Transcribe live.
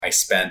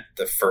spent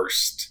the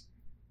first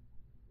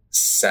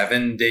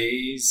 7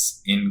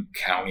 days in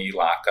county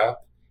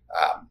lockup,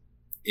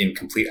 in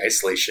complete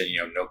isolation,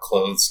 no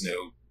clothes,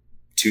 no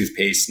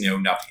toothpaste, no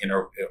nothing, in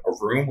a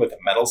room with a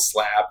metal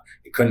slab.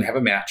 I couldn't have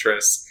a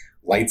mattress,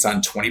 lights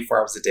on 24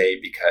 hours a day,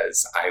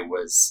 because I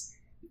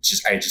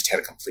just had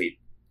a complete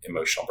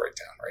emotional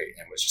breakdown, right?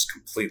 And was just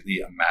completely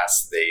a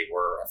mess. They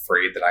were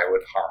afraid that I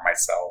would harm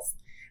myself.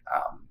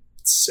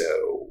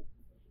 So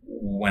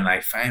when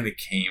I finally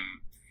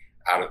came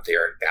out of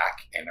there and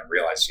back, and I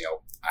realized,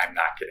 I'm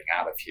not getting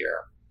out of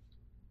here,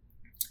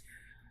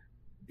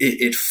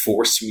 it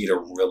forced me to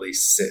really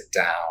sit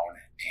down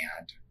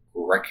and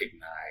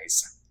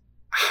recognize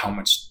how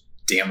much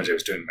damage I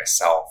was doing to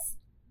myself.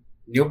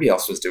 Nobody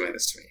else was doing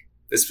this to me.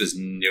 This was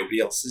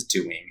nobody else's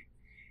doing.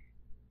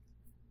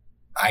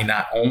 I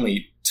not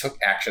only took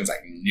actions I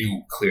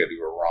knew clearly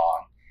were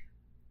wrong,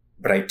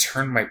 but I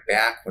turned my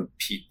back when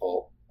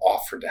people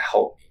offered to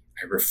help me.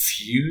 I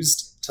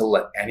refused to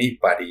let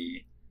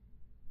anybody,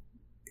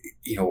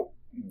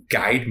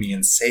 guide me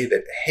and say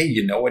that, hey,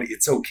 you know what?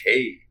 It's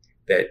okay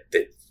that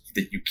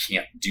you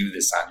can't do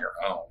this on your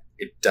own.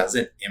 It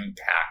doesn't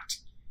impact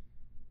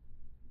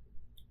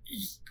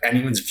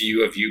anyone's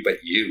view of you but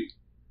you.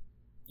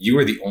 You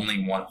are the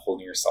only one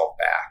holding yourself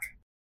back.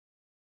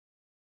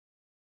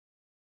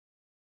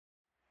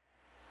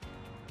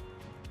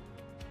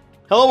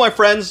 Hello, my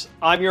friends.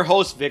 I'm your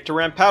host, Victor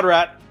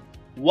Rampadarat.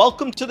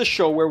 Welcome to the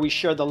show where we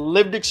share the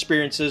lived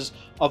experiences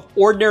of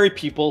ordinary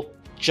people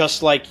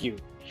just like you.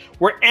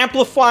 We're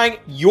amplifying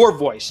your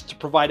voice to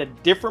provide a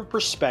different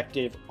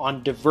perspective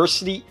on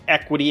diversity,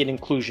 equity, and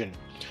inclusion.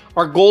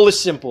 Our goal is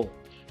simple: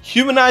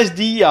 humanize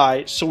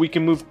DEI so we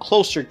can move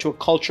closer to a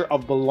culture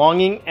of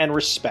belonging and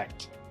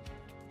respect.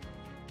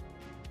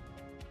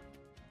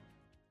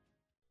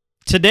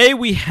 Today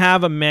we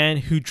have a man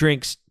who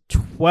drinks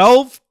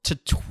 12 to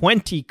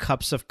 20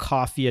 cups of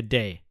coffee a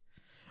day.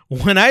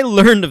 When I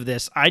learned of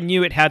this, I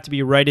knew it had to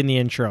be right in the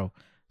intro.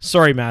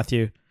 Sorry,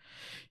 Matthew.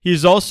 He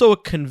is also a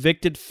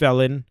convicted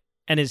felon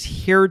and is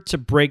here to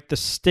break the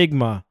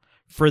stigma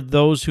for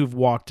those who've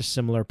walked a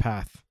similar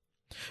path.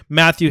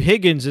 Matthew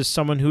Higgins is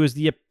someone who is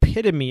the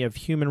epitome of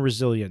human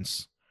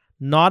resilience.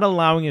 Not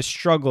allowing his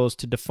struggles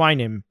to define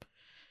him,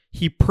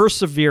 he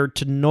persevered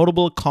to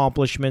notable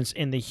accomplishments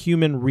in the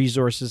human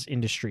resources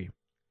industry.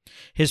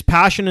 His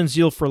passion and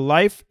zeal for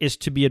life is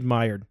to be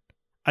admired.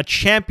 A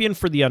champion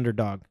for the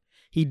underdog.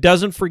 He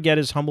doesn't forget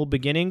his humble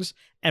beginnings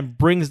and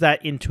brings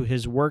that into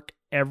his work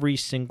every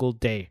single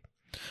day.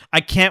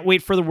 I can't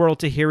wait for the world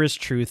to hear his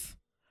truth.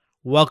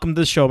 Welcome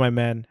to the show, my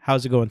man.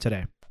 How's it going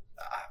today?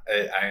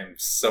 I am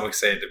so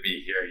excited to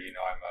be here.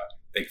 I'm a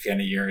big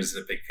fan of yours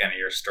and a big fan of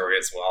your story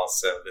as well.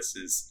 So this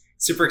is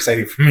super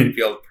exciting for me to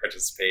be able to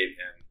participate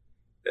in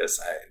this.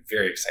 I'm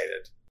very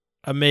excited.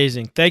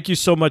 Amazing. Thank you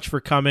so much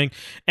for coming.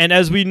 And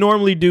as we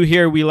normally do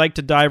here, we like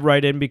to dive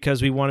right in because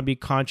we want to be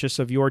conscious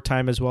of your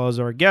time as well as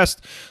our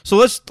guest. So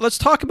let's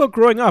talk about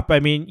growing up.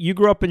 I mean, you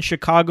grew up in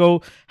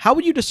Chicago. How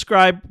would you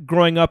describe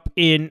growing up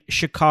in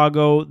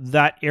Chicago,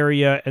 that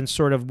area, and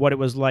sort of what it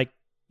was like,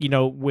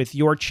 with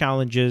your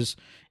challenges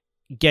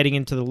getting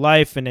into the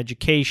life and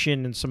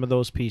education and some of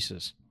those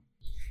pieces?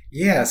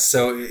 Yeah,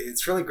 so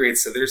it's really great.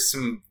 So there's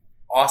some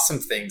awesome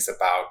things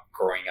about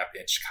growing up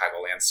in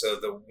Chicagoland. So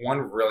the one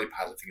really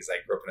positive thing is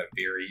I grew up in a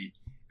very,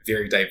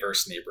 very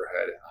diverse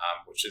neighborhood,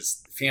 which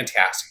is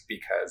fantastic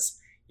because,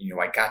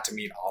 I got to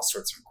meet all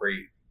sorts of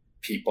great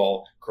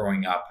people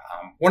growing up.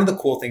 One of the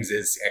cool things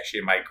is actually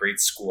in my grade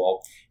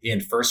school, in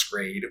first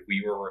grade,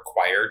 we were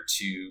required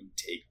to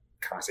take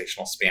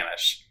conversational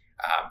Spanish.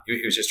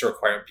 It was just a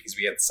requirement because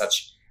we had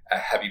such a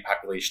heavy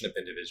population of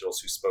individuals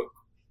who spoke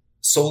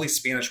solely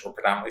Spanish or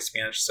predominantly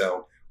Spanish.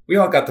 So we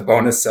all got the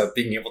bonus of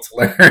being able to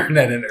learn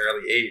at an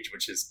early age,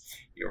 which is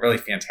really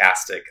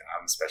fantastic,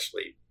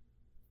 especially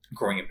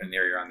growing up in an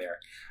area around there.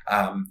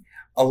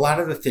 A lot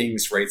of the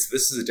things, right? So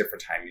this is a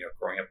different time,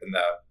 growing up in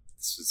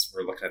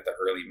we're looking at the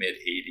early mid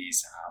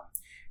 80s.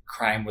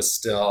 Crime was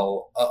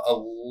still a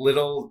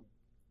little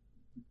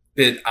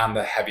bit on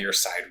the heavier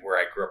side where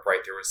I grew up,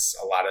 right? There was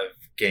a lot of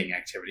gang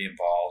activity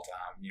involved.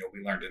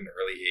 We learned at an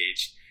early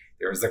age.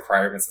 There was the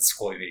requirements in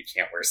school, you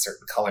can't wear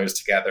certain colors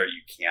together.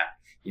 You can't,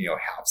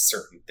 have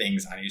certain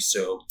things on you.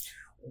 So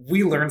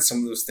we learned some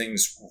of those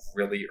things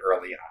really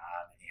early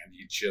on, and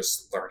you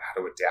just learn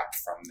how to adapt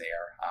from there.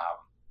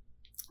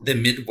 The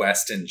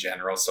Midwest in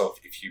general. So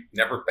if you've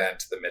never been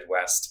to the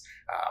Midwest,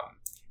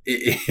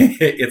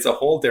 it's a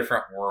whole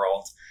different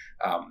world.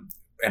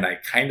 And I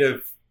kind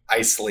of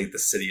isolate the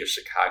city of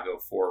Chicago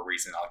for a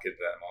reason. I'll get to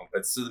that in a moment.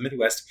 But so the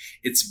Midwest,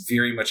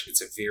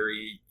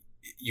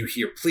 you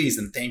hear please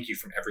and thank you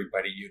from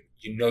everybody.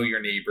 You know your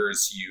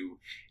neighbors. You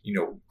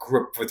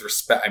grew up with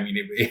respect. I mean,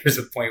 it was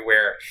a point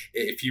where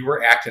if you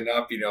were acting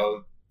up,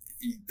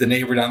 the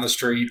neighbor down the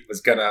street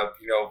was gonna,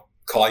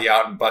 call you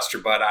out and bust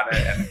your butt on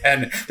it,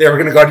 and they were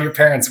gonna go to your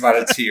parents about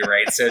it too,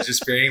 right? So it's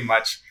just very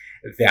much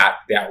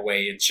that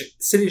way. In the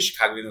city of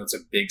Chicago, even though it's a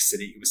big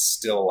city, it was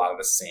still a lot of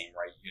the same,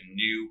 right? You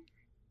knew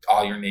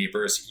all your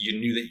neighbors. You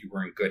knew that you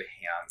were in good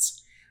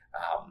hands.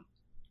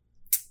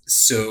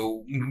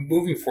 So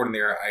moving forward in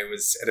there, I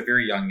was at a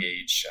very young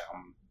age.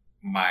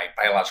 My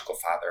biological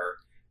father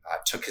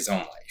took his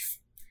own life,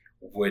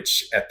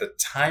 which at the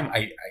time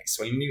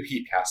so I knew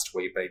he passed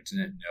away, but I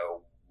didn't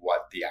know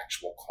what the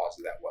actual cause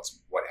of that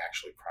was, what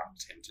actually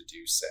prompted him to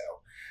do so.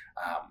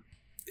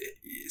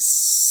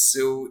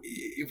 So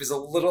it was a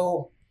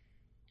little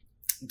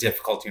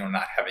difficult,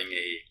 not having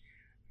a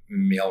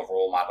male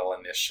role model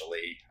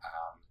initially.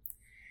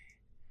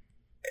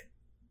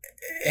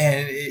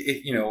 And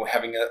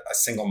having a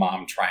single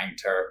mom trying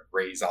to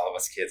raise all of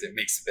us kids, it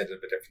makes a bit of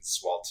a difference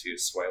as well too.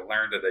 So I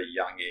learned at a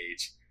young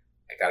age,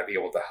 I got to be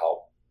able to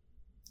help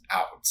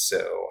out.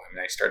 So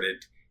I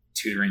started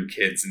tutoring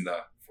kids in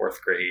the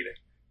 4th grade.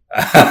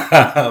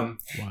 Wow.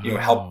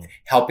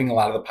 Helping a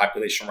lot of the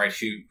population, right,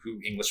 who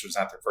English was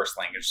not their first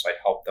language. So I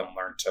helped them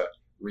learn to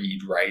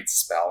read, write,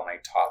 spell, and I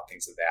taught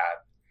things of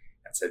that.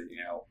 And said,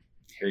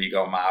 here you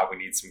go, Ma, we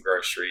need some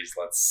groceries.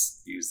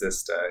 Let's use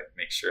this to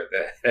make sure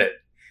that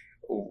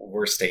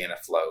we're staying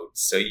afloat.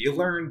 So you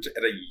learned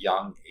at a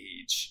young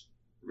age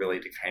really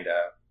to kind of,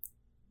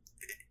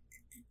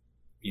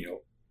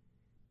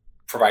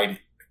 provide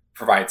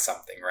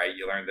something, right?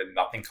 You learned that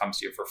nothing comes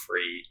to you for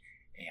free,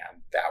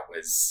 and that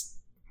was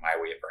my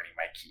way of earning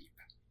my keep.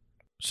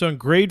 So in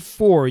grade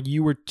 4,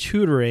 you were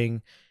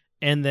tutoring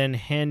and then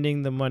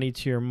handing the money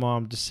to your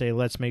mom to say,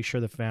 let's make sure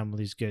the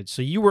family's good.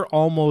 So you were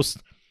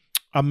almost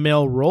a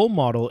male role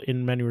model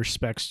in many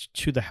respects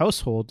to the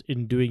household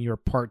in doing your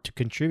part to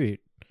contribute.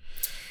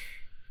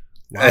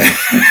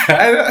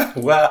 Wow.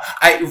 Well,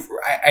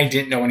 I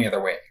didn't know any other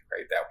way,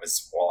 right? That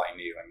was all I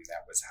knew.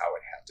 That was how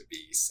it had to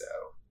be. So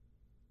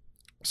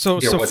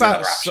there was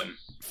another option.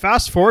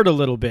 Fast forward a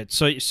little bit.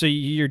 So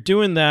you're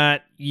doing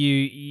that.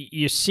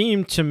 You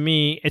seem to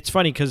me, it's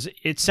funny because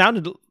it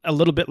sounded a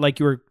little bit like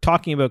you were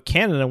talking about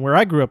Canada where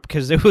I grew up,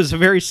 because it was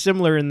very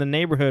similar in the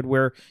neighborhood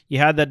where you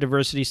had that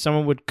diversity.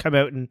 Someone would come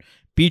out and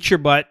beat your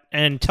butt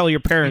and tell your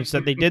parents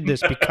that they did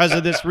this because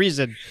of this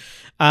reason.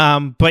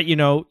 But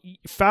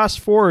fast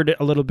forward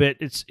a little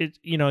bit,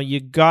 you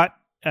got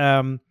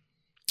from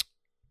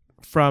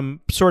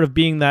sort of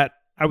being that,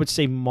 I would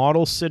say,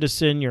 model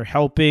citizen. You're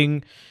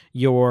helping,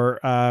 you're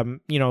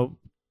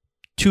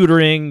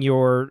tutoring,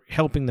 you're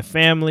helping the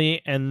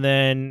family, and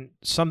then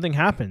something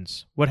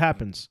happens. What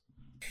happens?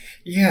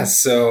 Yeah,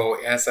 so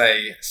as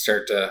I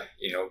start to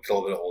get a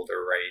little bit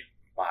older, right,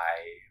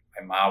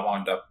 my mom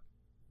wound up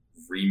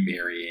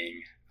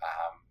remarrying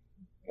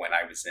when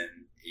I was in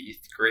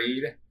 8th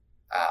grade.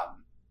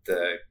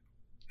 The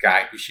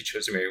guy who she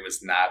chose to marry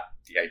was not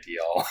the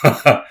ideal,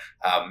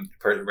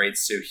 right?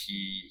 So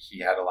he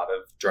had a lot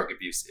of drug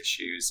abuse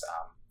issues,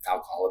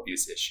 alcohol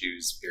abuse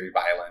issues, very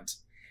violent.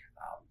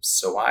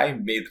 So I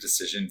made the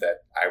decision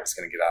that I was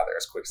going to get out of there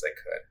as quick as I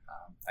could.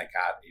 I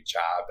got a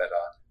job at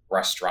a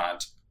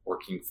restaurant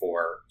working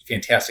for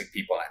fantastic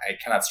people. I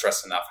cannot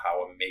stress enough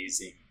how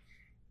amazing.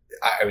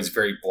 I was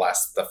very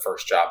blessed. The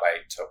first job I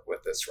took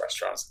with this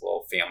restaurant was a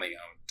little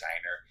family-owned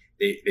diner.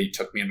 They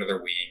took me under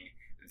their wing.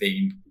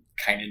 They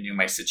kind of knew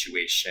my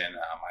situation.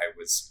 I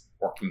was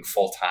working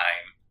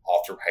full-time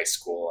all through high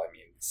school.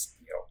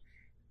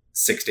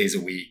 6 days a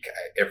week,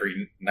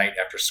 every night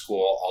after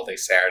school, all day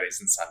Saturdays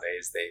and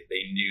Sundays.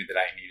 They knew that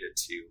I needed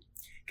to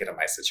get in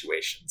my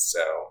situation.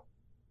 So,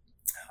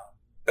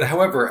 but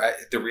however,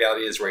 the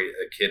reality is, right,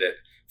 a kid at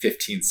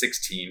 15,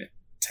 16,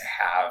 to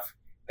have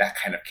that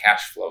kind of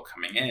cash flow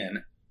coming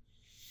in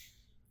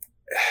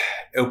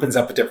opens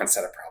up a different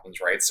set of problems,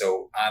 right?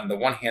 So on the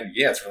one hand,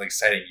 yeah, it's really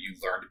exciting. You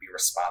learn to be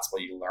responsible.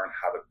 You learn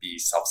how to be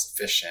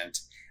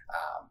self-sufficient.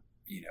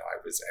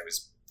 I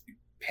was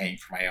paying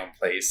for my own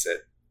place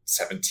at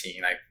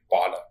 17. I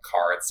bought a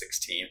car at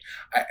 16.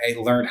 I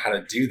learned how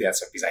to do that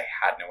stuff because I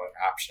had no other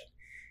option.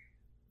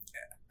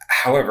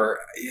 However,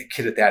 a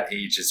kid at that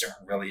age isn't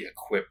really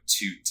equipped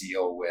to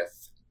deal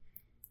with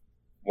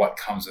what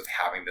comes with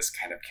having this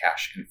kind of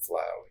cash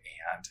inflow.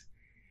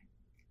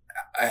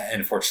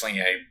 And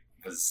unfortunately, I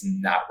was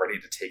not ready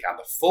to take on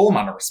the full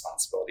amount of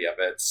responsibility of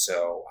it.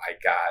 So I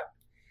got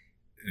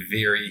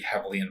very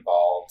heavily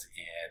involved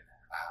in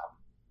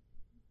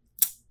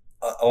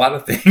a lot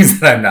of things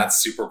that I'm not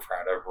super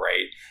proud of,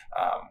 right?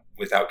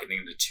 Without getting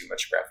into too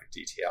much graphic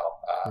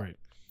detail. Right.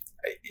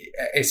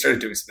 I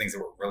started doing some things that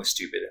were really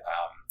stupid.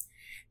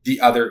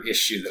 The other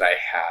issue that I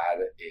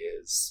had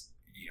is,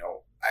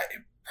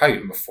 probably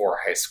even before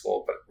high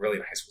school, but really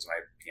in high school is when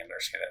I began to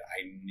understand it.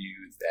 I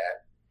knew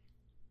that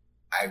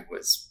I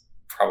was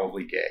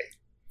probably gay,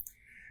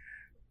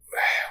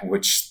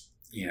 which,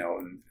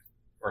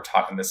 we're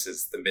talking, this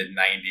is the mid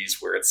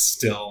 90s where it's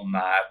still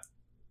not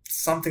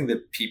something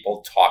that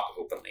people talk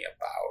openly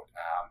about.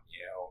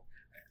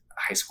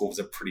 High school was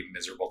a pretty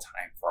miserable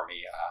time for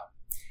me.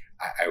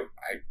 I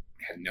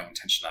had no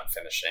intention on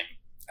finishing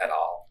at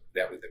all.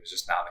 That was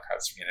just not on the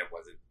cards for me. And it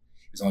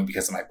was only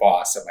because of my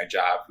boss at my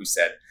job who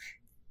said,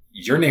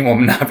 your name will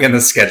not be on the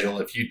schedule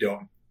if you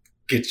don't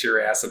get your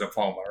ass a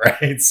diploma,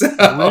 right? So,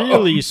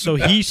 really? So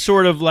he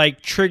sort of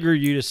like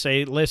triggered you to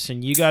say,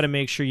 listen, you got to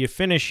make sure you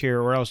finish here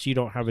or else you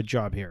don't have a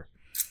job here.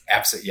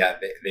 Absolutely. Yeah.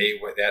 They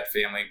were, that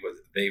family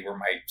they were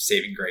my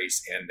saving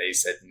grace. And they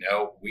said,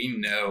 no, we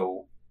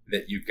know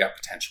that you've got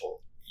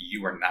potential.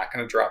 You are not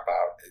going to drop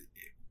out.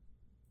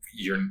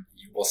 You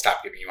will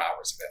stop giving you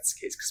hours if that's the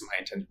case. Because my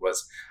intent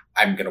was,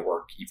 I'm going to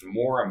work even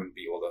more. I'm going to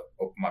be able to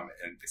open my,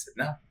 and they said,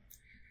 no.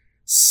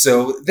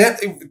 So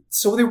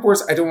there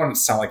was, I don't want to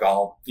sound like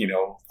all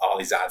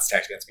these odds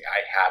stacked against me.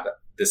 I had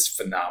this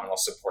phenomenal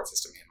support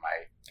system in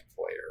my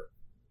employer.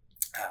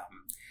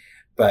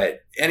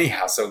 But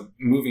anyhow, so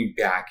moving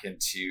back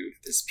into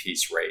this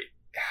piece, right,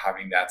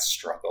 having that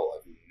struggle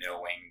of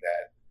knowing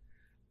that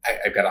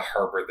I've got to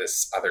harbor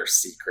this other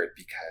secret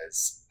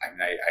because I'd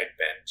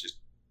been just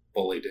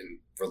bullied and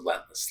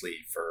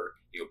relentlessly for,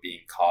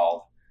 being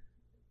called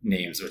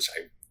names, which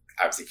I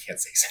obviously can't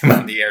say some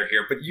on the air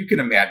here, but you can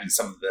imagine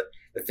some of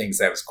the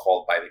things I was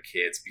called by the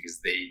kids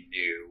because they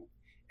knew,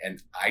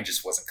 and I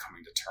just wasn't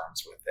coming to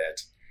terms with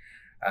it.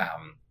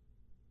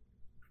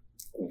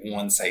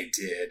 Once I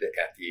did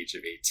at the age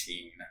of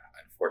 18,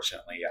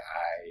 unfortunately,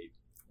 I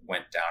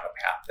went down a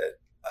path that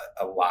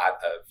a lot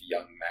of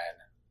young men,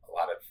 a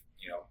lot of,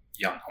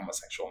 young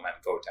homosexual men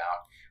go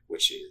down,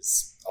 which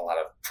is a lot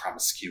of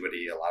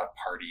promiscuity, a lot of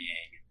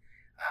partying,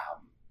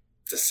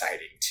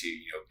 deciding to,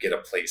 get a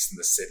place in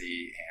the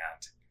city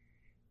and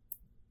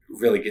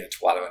really get into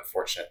a lot of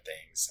unfortunate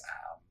things.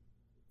 I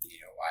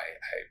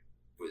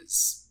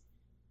was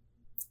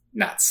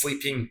not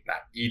sleeping,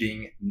 not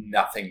eating,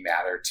 nothing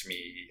mattered to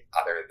me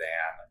other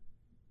than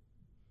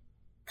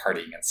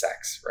partying and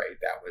sex, right?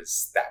 That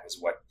was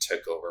what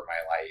took over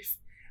my life.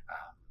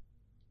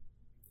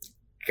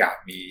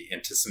 Got me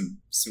into some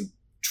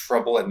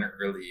trouble at an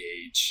early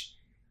age.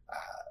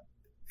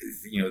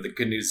 The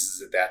good news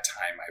is at that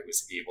time I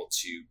was able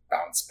to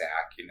bounce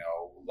back.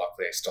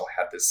 Luckily I still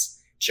had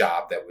this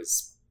job that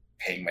was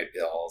paying my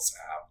bills.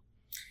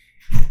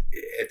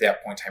 At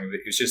that point in time,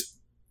 it was just,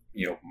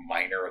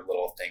 minor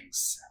little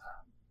things.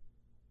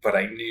 But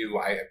I knew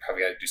I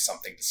probably had to do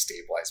something to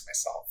stabilize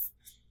myself,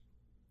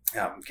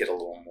 get a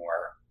little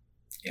more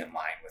in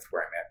line with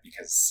where I'm at,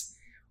 because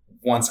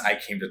once I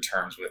came to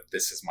terms with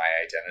this is my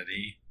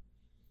identity,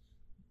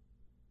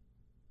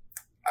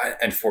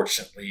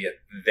 unfortunately, at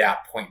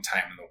that point in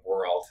time in the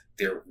world,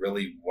 there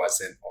really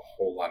wasn't a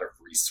whole lot of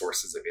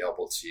resources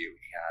available to you.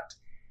 And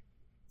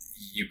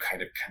you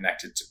kind of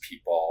connected to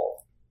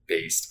people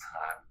based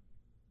on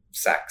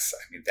sex.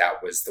 I mean,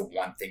 that was the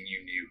one thing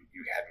you knew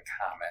you had in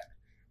common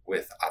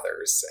with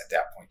others at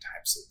that point in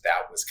time. So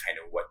that was kind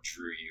of what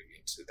drew you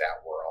into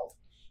that world.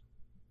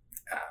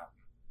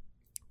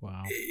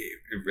 Wow.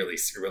 It really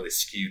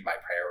skewed my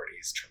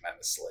priorities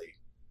tremendously.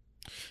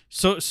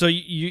 So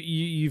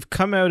you've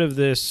come out of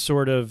this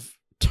sort of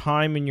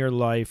time in your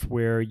life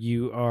where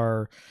you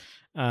are,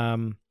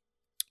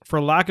 for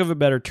lack of a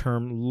better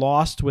term,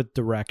 lost with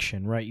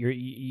direction, right?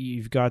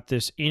 You've got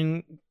this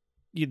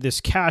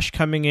cash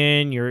coming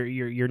in.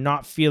 You're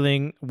not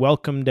feeling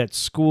welcomed at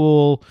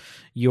school.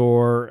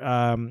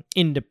 You're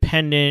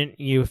independent.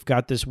 You've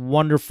got this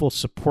wonderful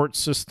support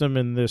system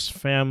in this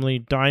family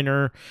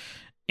diner,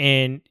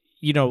 and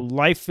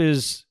life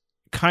is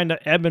kind of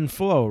ebb and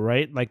flow,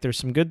 right? Like there's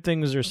some good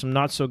things, there's some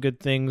not so good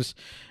things.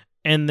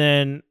 And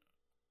then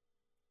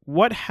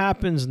what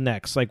happens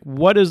next? Like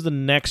what is the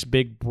next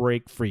big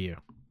break for you?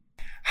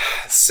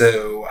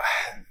 So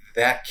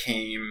that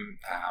came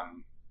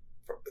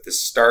the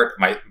start,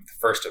 the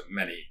first of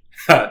many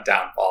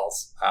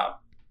downfalls.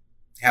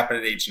 Happened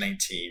at age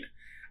 19.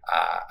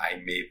 I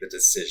made the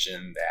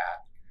decision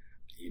that,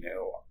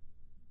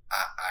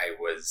 I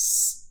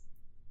was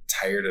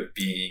tired of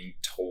being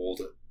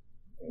told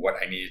what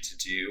I needed to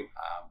do.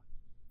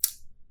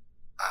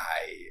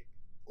 I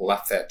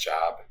left that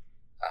job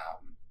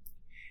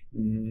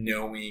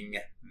knowing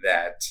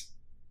that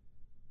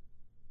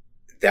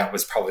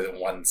was probably the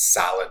one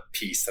solid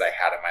piece that I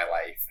had in my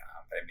life.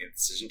 But I made the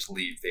decision to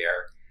leave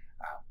there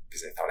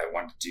because I thought I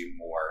wanted to do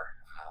more.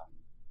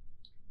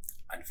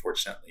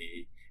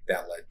 Unfortunately,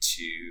 that led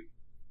to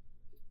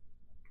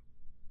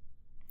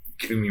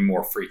giving me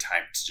more free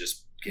time to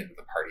just get into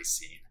the party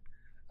scene.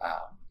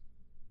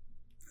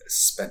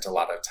 Spent a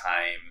lot of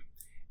time.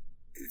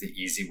 The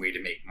easy way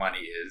to make money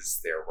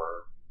is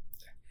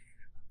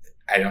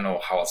I don't know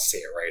how I'll say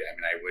it right. I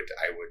mean,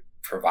 I would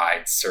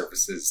provide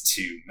services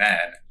to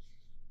men.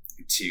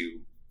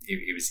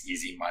 It was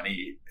easy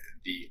money.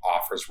 The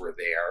offers were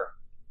there.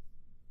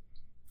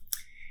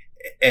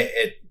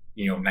 At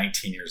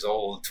 19 years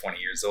old, 20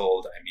 years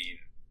old, I mean,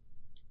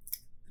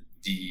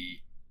 the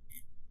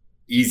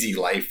easy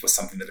life was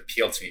something that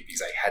appealed to me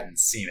because I hadn't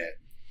seen it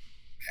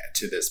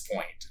to this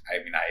point.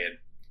 I mean,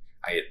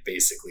 I had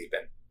basically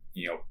been,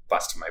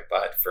 busting my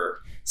butt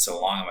for so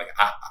long. I'm like,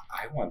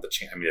 I want the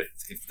chance. I mean,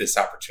 if this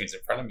opportunity is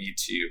in front of me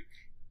to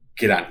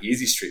get on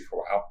Easy Street for a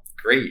while,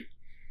 great.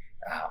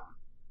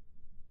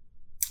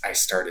 I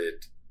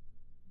started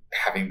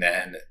having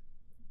then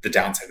the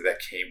downside of that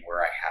came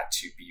where I had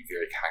to be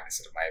very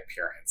cognizant of my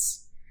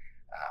appearance.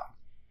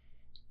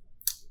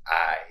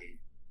 I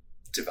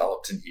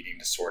developed an eating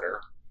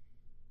disorder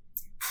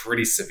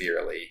pretty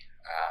severely.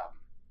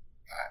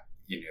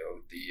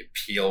 The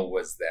appeal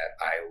was that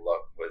I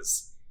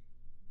was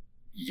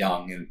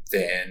young and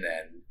thin and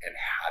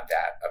had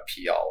that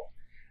appeal.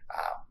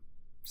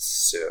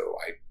 So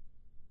I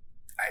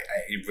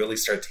really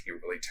started taking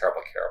really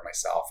terrible care of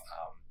myself.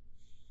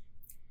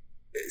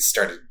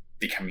 Started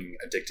becoming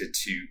addicted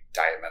to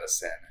diet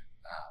medicine,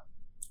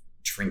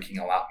 drinking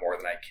a lot more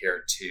than I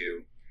cared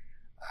to,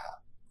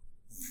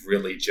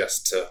 really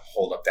just to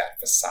hold up that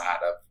facade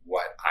of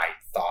what I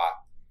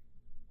thought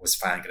was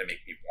finally going to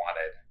make me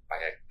wanted by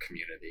a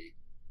community.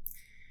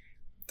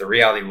 The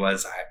reality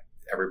was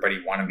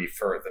everybody wanted me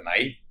for the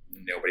night.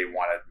 Nobody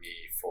wanted me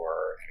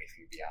for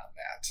anything beyond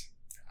that.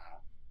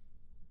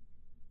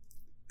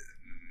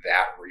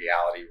 That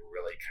reality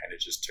really kind of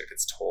just took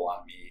its toll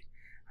on me,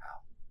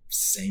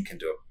 sank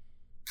into a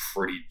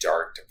pretty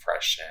dark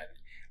depression,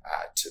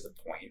 to the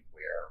point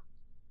where,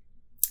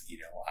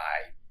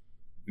 I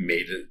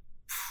made a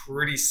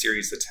pretty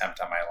serious attempt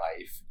on my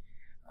life,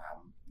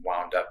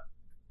 wound up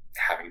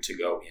having to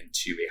go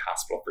into a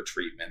hospital for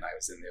treatment. I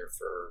was in there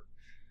for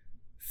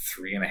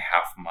 3.5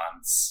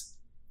 months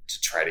to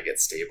try to get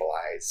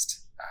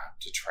stabilized,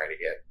 to try to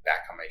get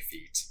back on my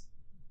feet.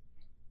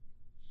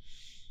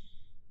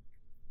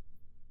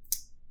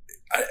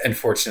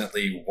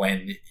 Unfortunately,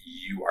 when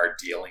you are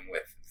dealing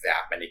with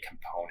that many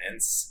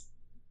components,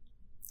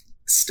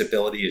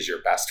 stability is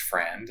your best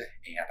friend.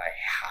 And I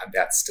had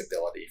that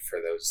stability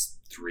for those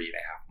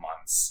 3.5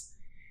 months.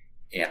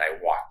 And I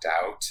walked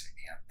out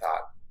and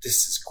thought,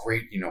 this is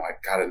great.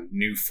 I've got a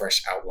new,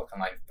 fresh outlook on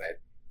life.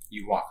 But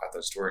you walk out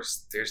those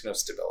doors, there's no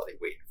stability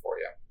waiting for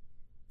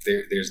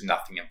you. There's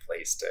nothing in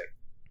place to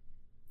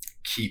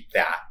keep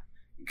that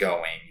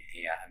going.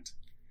 And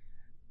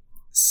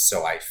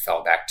so I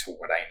fell back to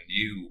what I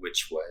knew,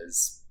 which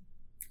was,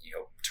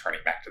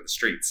 turning back to the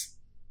streets.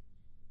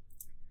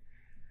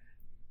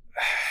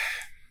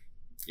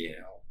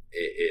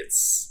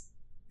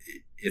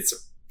 It's a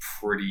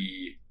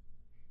pretty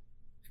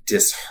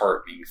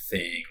disheartening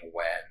thing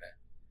when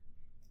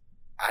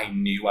I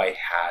knew I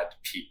had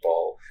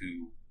people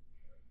who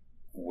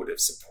would have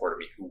supported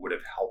me, who would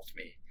have helped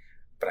me,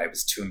 but I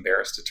was too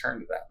embarrassed to turn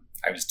to them.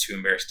 I was too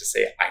embarrassed to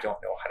say, I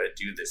don't know how to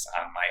do this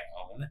on my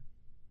own,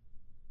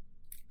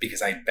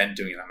 because I'd been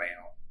doing it on my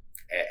own.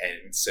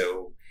 And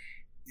so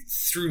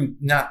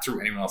not through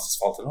anyone else's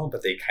fault at all,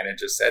 but they kind of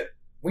just said,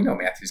 we know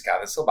Matthew's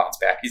got this. He'll bounce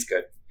back. He's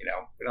good. We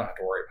don't have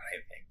to worry about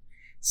anything.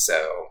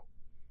 So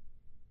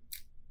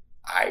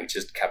I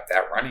just kept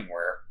that running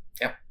where,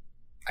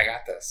 I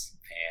got this.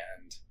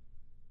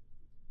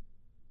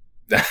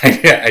 And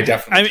I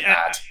definitely did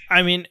not.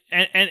 I mean,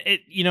 and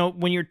it,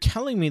 when you're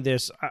telling me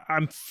this,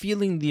 I'm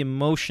feeling the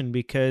emotion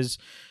because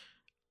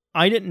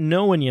I didn't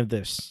know any of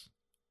this.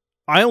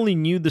 I only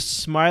knew the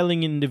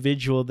smiling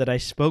individual that I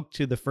spoke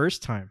to the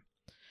first time.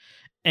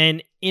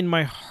 And in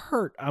my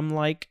heart, I'm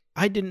like,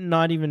 I did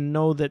not even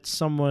know that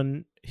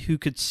someone who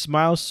could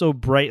smile so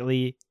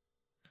brightly,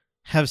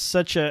 have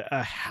such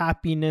a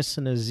happiness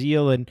and a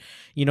zeal. And,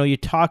 you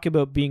talk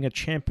about being a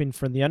champion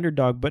for the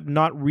underdog, but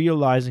not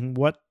realizing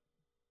what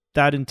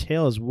that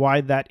entails,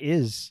 why that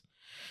is.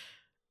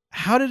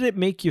 How did it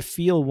make you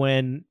feel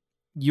when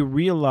you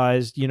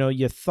realized,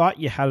 you thought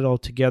you had it all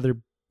together,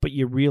 but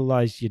you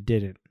realized you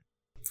didn't?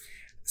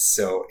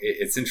 So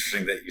it's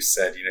interesting that you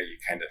said, you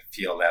kind of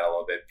feel that a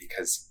little bit,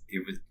 because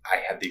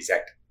I had the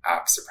exact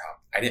opposite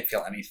problem. I didn't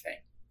feel anything.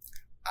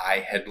 I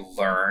had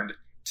learned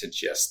to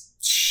just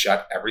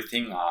shut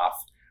everything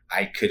off.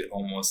 I could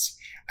almost,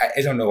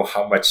 I don't know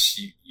how much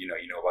you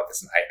know about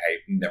this, and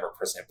I've never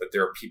personally, but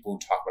there are people who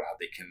talk about how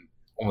they can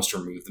almost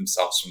remove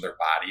themselves from their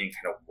body and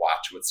kind of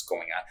watch what's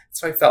going on.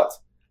 That's what I felt.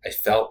 I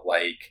felt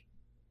like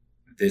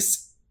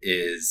this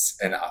is,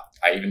 and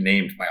I even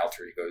named my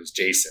alter ego as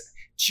Jason.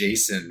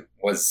 Jason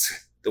was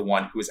the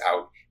one who was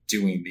out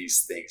doing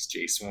these things.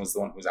 Jason was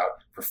the one who was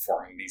out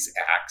performing these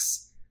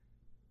acts,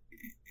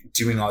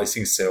 doing all these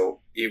things. So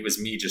it was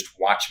me just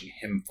watching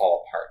him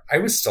fall apart. I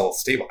was still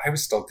stable. I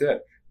was still good.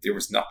 There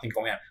was nothing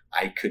going on.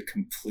 I could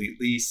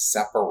completely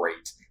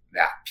separate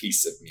that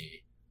piece of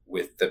me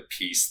with the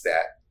piece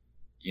that,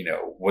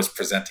 was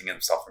presenting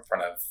himself in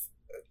front of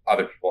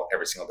other people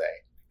every single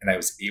day. And I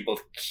was able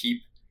to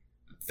keep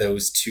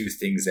those two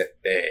things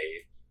at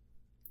bay.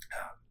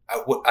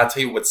 I'll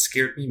tell you what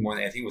scared me more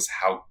than anything was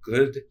how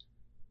good,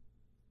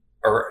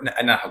 or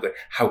not how good,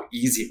 how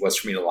easy it was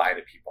for me to lie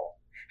to people.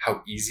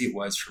 How easy it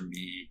was for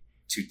me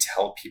to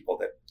tell people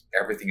that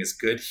everything is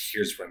good.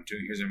 Here's what I'm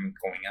doing. Here's what's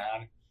going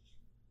on.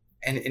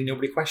 And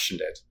nobody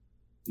questioned it.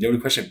 Nobody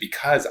questioned it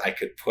because I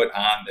could put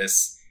on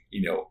this,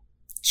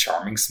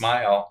 charming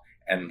smile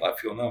and let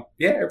people know,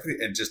 everything,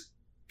 and just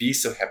be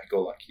so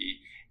happy-go-lucky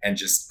and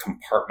just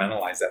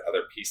compartmentalize that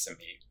other piece of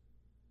me.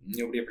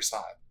 Nobody ever saw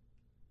it.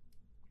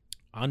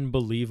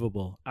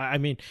 Unbelievable. I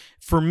mean,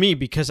 for me,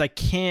 because I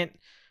can't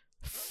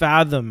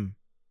fathom,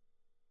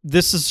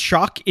 this is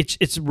shock.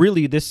 It's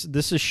really, this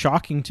is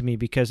shocking to me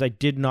because I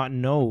did not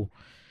know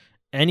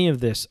any of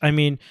this. I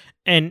mean,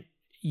 and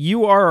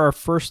you are our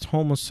first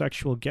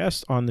homosexual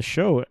guest on the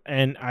show,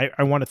 and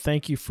I want to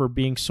thank you for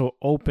being so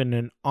open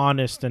and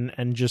honest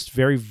and just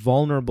very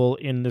vulnerable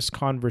in this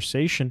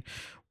conversation.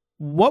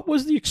 What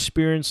was the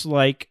experience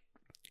like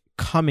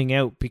coming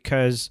out?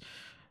 Because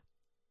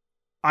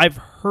I've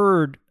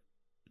heard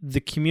the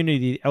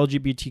community, the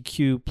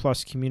LGBTQ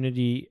plus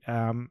community,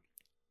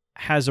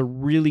 has a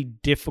really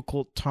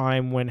difficult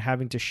time when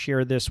having to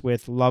share this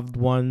with loved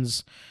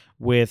ones,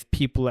 with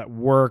people at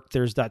work.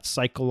 There's that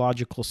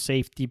psychological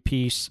safety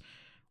piece.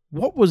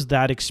 What was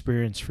that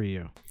experience for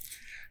you?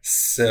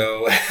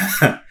 So,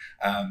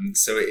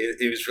 so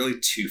it was really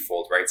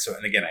twofold, right? So,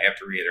 and again, I have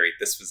to reiterate,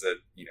 this was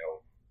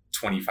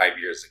 25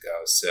 years ago.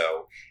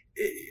 So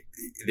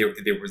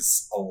there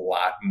was a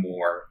lot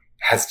more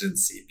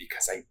hesitancy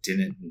because I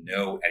didn't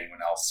know anyone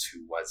else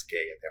who was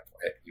gay at that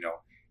point.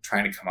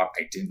 Trying to come up,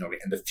 I didn't know.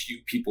 And the few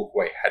people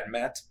who I had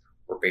met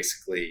were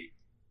basically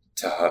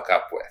to hook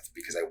up with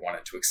because I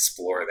wanted to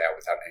explore that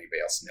without anybody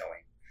else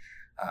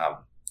knowing.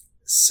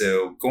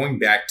 So going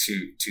back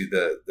to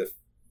the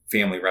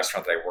family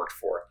restaurant that I worked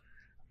for,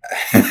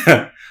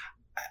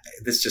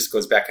 this just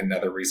goes back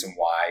another reason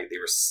why they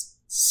were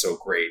so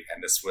great.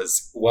 And this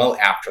was well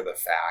after the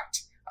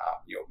fact.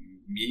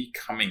 Me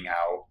coming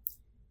out,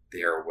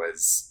 there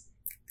was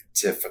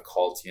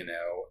difficult, and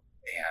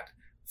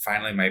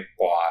finally my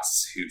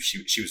boss, who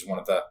she was one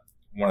of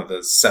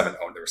the seven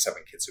owned, there were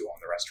 7 kids who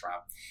owned the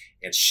restaurant,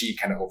 and she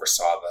kind of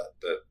oversaw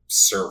the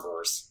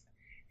servers.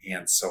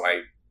 And so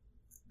I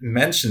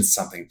mentioned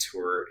something to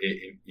her,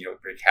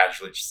 pretty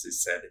casually. She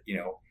said,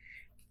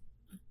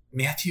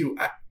 Matthew,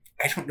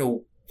 I don't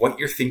know what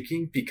you're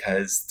thinking,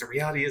 because the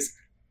reality is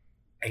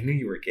I knew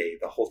you were gay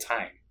the whole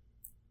time.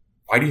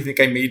 Why do you think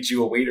I made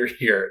you a waiter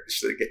here?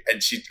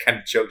 And she kind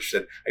of joked, she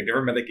said, I've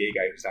never met a gay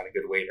guy who's not a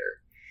good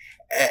waiter.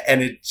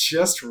 And it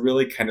just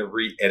really kind of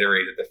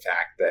reiterated the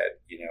fact that,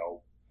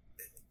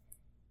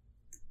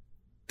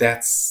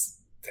 that's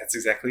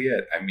exactly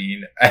it. I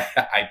mean,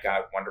 I've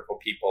got wonderful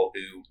people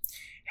who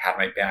had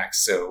my back.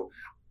 So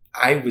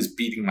I was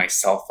beating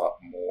myself up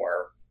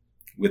more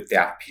with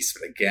that piece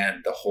of it.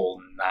 Again, the whole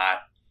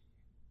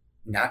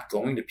not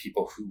going to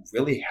people who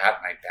really had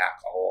my back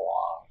all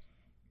along.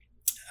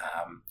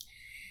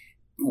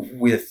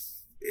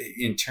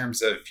 In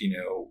terms of,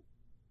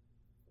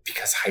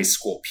 because high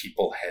school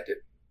people had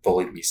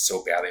bullied me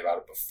so badly about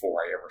it before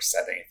I ever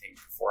said anything,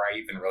 before I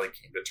even really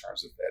came to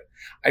terms with it,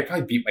 I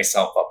probably beat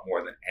myself up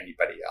more than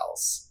anybody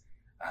else.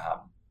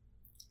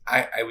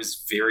 I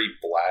was very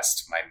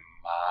blessed. My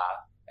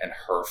ma and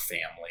her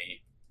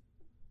family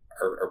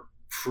are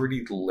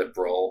pretty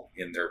liberal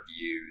in their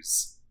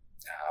views.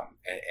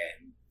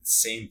 And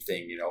same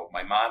thing,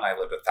 my ma and I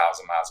lived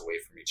 1,000 miles away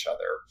from each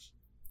other.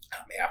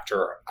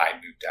 After I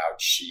moved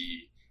out,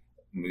 she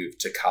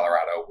moved to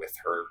Colorado with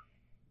her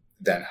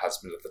then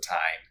husband at the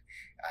time.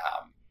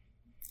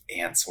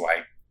 And so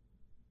I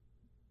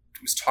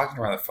was talking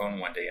to her on the phone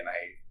one day, and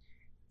I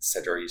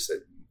said to her, I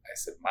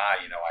said, Ma,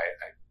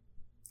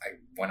 I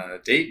went on a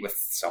date with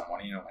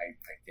someone, I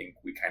think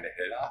we kind of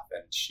hit it off.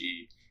 And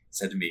she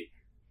said to me,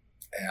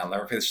 and I'll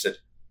never forget this, she said,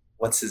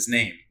 what's his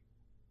name?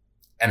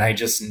 And I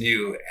just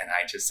knew, and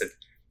I just said,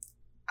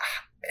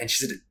 and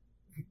she said,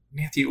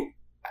 Matthew,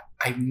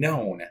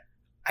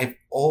 I've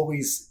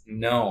always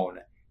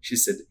known. She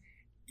said,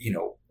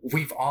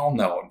 we've all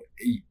known,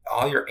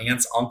 all your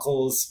aunts,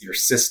 uncles, your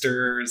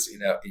sisters,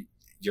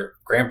 your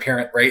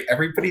grandparent, right?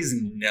 Everybody's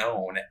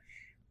known,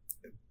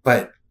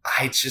 but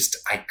I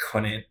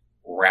couldn't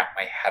wrap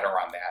my head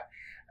around that.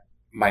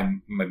 My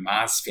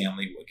mom's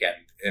family, again,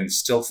 and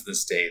still to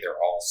this day, they're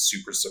all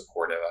super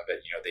supportive of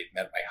it. They've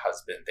met my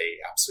husband. They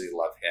absolutely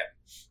love him.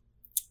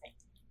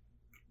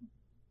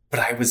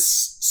 But I was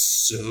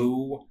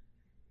so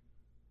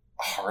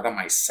hard on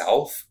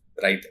myself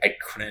that I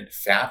couldn't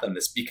fathom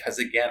this, because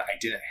again, I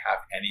didn't have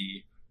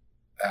any,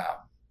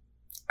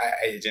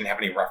 I didn't have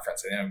any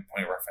reference. I didn't have a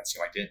point of reference.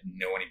 I didn't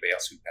know anybody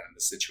else who'd been in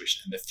this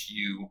situation. And the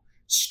few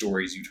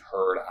stories you'd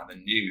heard on the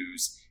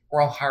news were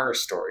all horror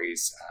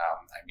stories.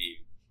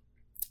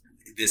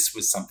 This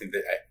was something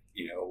that,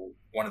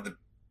 one of the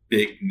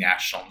big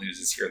national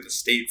newses here in the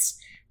States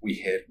we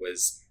hit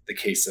was the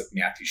case of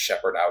Matthew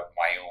Shepard out in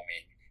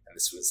Wyoming. And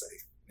this was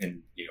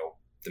in,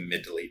 the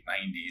mid to late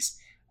 90s.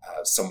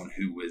 Someone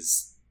who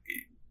was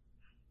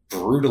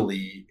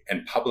brutally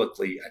and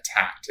publicly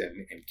attacked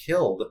and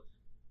killed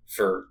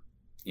for,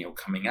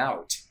 coming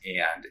out.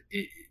 And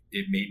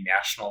it made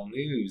national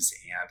news.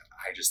 And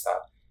I just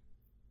thought,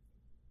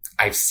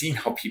 I've seen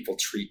how people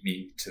treat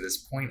me to this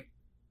point.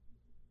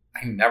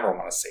 I never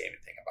want to say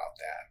anything about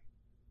that.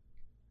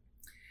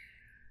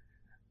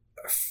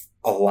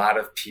 A lot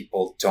of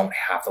people don't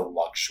have the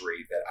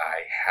luxury that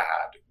I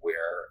had,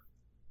 where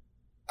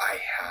I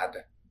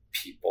had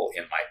people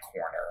in my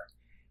corner.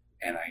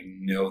 And I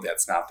know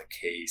that's not the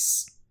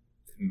case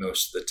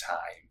most of the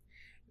time.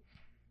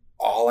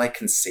 All I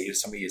can say to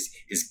somebody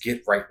is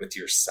get right with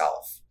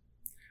yourself.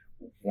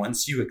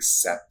 Once you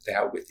accept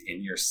that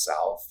within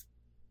yourself,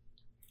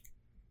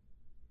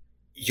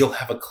 you'll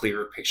have a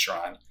clearer picture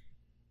on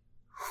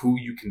who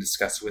you can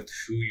discuss with,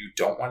 who you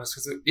don't want to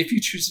discuss with, if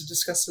you choose to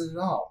discuss it at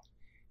all.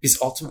 Because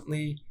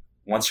ultimately,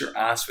 once you're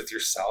honest with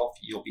yourself,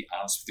 you'll be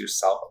honest with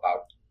yourself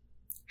about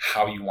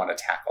how you want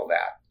to tackle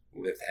that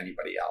with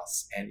anybody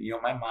else. And,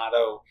 my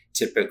motto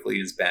typically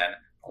has been,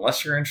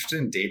 unless you're interested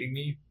in dating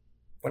me,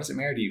 what does it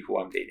matter to you who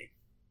I'm dating?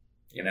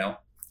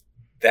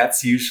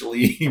 That's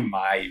usually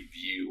my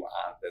view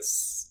on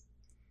this.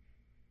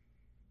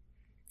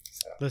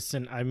 So.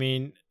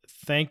 Listen,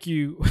 thank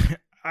you.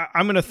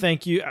 I'm going to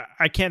thank you.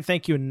 I can't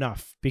thank you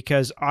enough,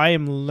 because I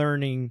am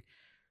learning,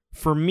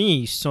 for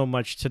me, so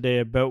much today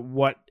about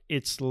what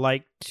it's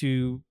like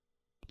to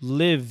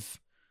live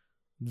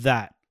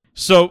that.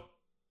 So,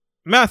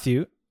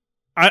 Matthew,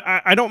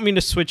 I don't mean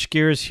to switch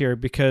gears here,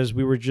 because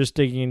we were just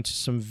digging into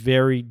some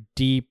very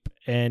deep,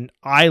 and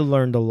I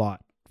learned a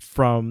lot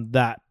from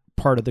that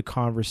part of the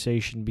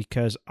conversation,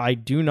 because I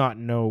do not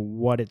know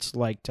what it's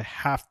like to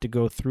have to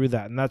go through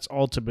that. And that's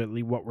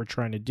ultimately what we're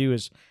trying to do,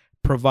 is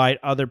provide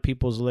other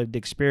people's lived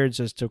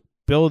experiences to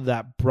build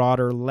that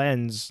broader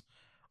lens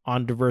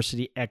on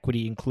diversity,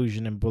 equity,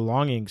 inclusion, and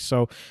belonging.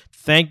 So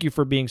thank you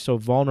for being so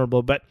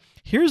vulnerable. But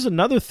here's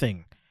another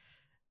thing.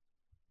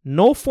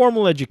 No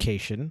formal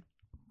education,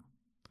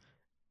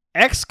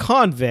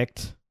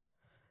 ex-convict,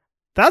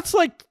 that's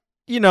like,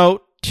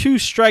 2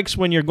 strikes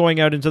when you're going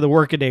out into the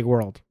workaday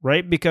world,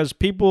 right? Because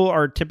people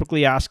are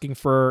typically asking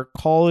for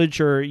college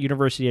or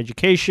university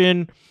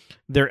education.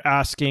 They're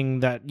asking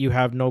that you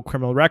have no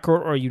criminal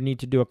record, or you need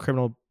to do a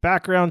criminal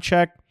background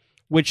check,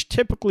 which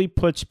typically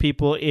puts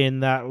people in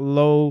that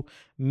low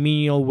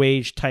menial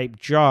wage type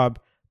job.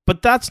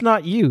 But that's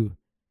not you.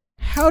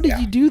 How did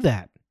you do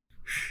that?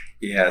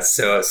 Yeah,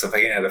 so if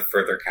I can add a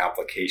further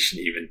complication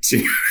even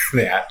to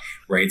that,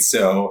 right?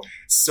 So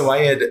I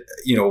had,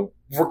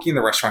 working in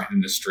the restaurant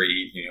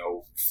industry,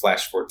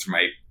 flash forward to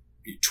my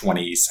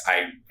 20s,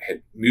 I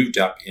had moved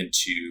up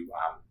into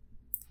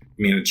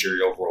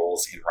managerial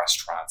roles in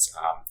restaurants,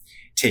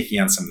 taking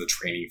on some of the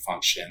training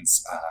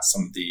functions,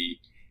 some of the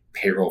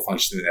payroll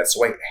functions.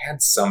 So I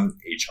had some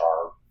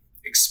HR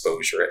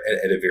exposure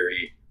at a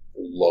very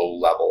low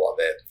level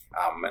of it.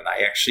 And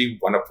I actually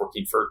wound up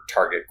working for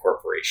Target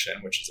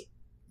Corporation, which is a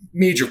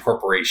major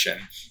corporation,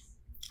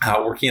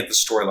 working at the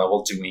store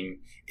level, doing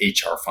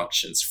HR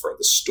functions for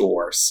the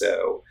store.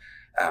 So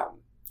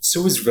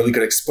it was really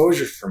good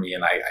exposure for me.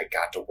 And I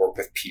got to work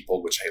with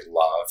people, which I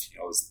love.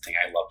 It was the thing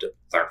I loved to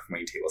learn from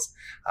waiting tables.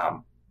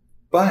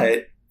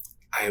 But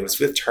I was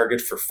with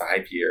Target for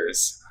 5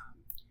 years.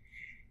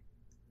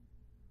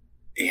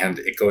 And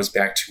it goes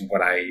back to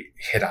what I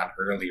hit on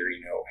earlier,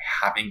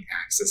 having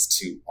access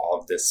to all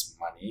of this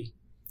money,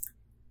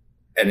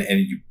 and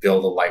you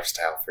build a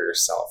lifestyle for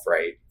yourself,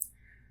 right?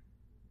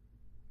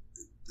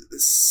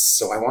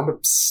 So I wound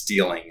up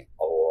stealing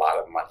a lot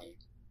of money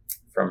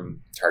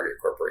from Target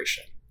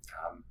Corporation.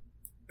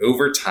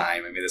 Over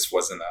time, this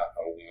wasn't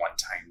a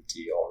one-time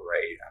deal,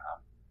 right?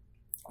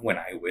 When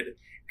I would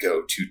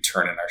go to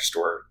turn in our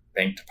store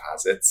bank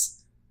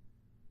deposits,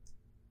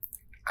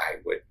 I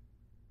would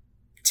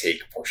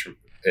take a portion of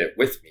it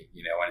with me,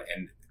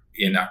 and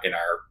in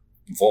our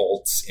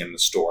vaults in the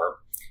store,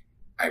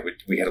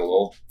 we had a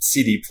little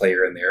CD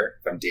player in there,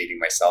 if I'm dating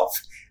myself,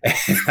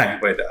 and I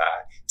would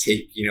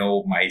take,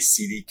 my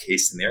CD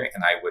case in there,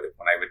 and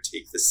when I would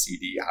take the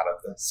CD out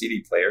of the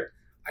CD player,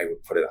 I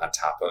would put it on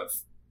top of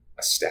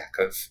a stack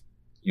of,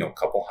 a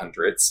couple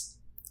hundreds,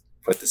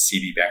 put the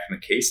CD back in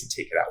the case and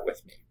take it out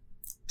with me.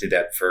 Did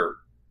that for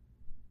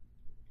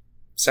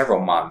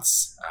several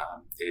months.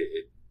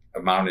 It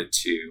amounted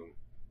to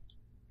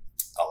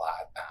a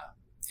lot.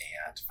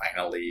 And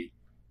finally,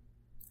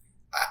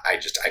 I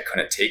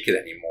couldn't take it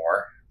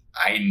anymore.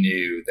 I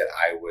knew that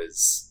I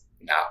was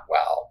not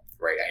well,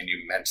 right? I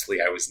knew mentally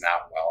I was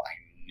not well. I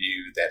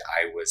knew that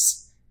I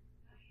was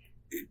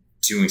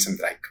doing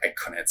something I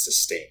couldn't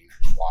sustain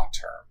long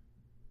term.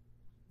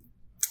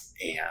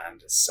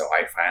 And so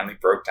I finally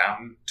broke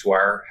down to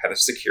our head of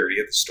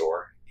security at the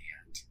store,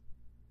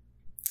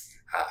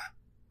 and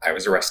I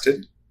was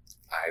arrested.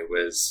 I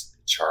was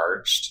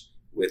charged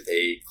with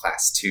a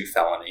class 2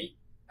 felony,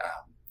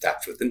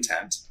 theft with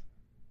intent.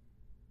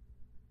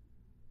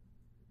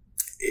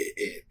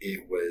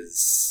 It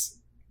was,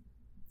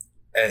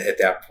 at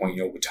that point,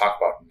 we talk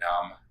about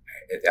numb.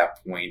 At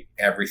that point,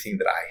 everything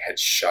that I had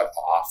shut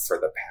off for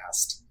the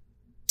past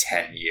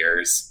 10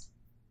 years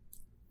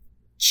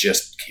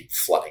just came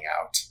flooding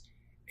out.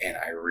 And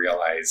I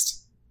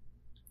realized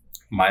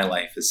my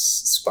life is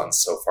spun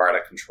so far out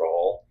of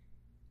control.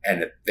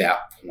 And at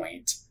that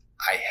point,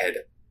 I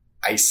had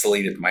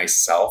isolated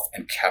myself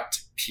and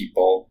kept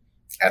people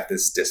at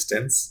this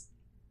distance,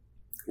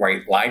 where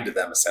I lied to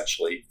them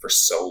essentially for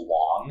so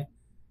long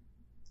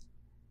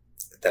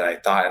that I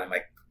thought, I'm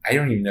like, I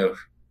don't even know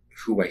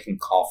who I can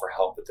call for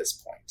help at this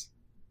point.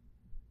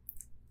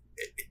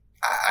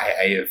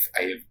 I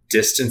have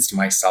distanced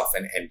myself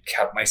and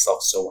kept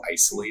myself so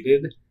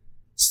isolated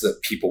so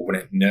that people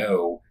wouldn't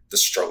know the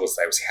struggles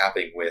that I was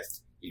having with,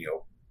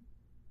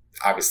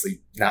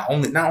 obviously not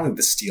only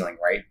the stealing,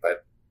 right,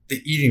 but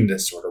the eating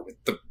disorder,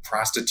 with the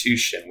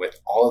prostitution, with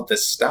all of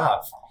this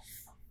stuff.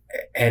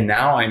 And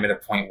now I'm at a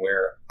point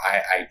where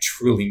I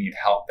truly need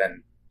help,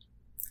 and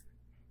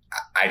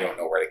I don't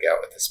know where to go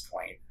at this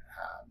point.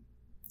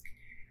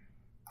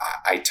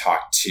 I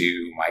talked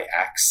to my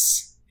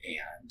ex,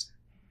 and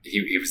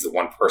he was the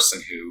one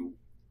person who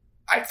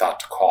I thought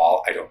to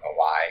call. I don't know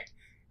why,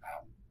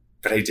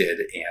 but I did,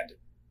 and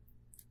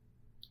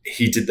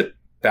he did the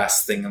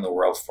best thing in the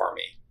world for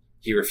me.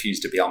 He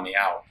refused to bail me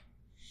out.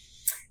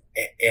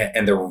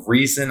 And the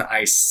reason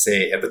I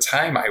say, at the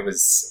time, I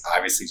was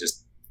obviously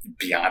just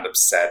beyond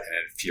upset and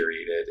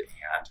infuriated.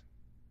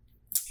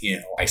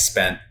 And, I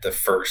spent the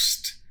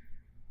first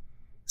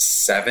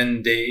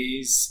 7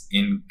 days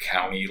in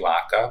county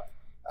lockup,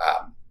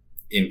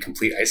 in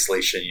complete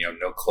isolation,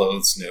 no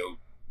clothes, no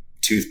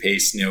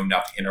toothpaste, no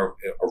nothing, in a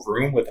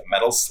room with a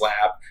metal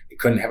slab. I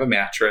couldn't have a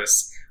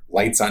mattress,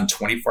 lights on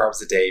 24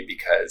 hours a day,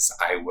 because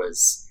I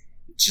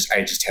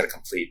just had a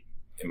complete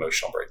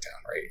emotional breakdown,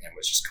 right? And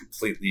was just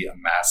completely a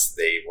mess.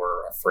 They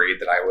were afraid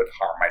that I would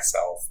harm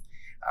myself.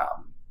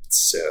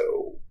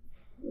 So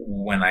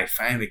when I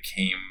finally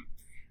came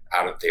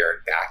out of there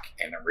and back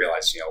and I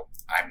realized,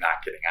 I'm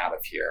not getting out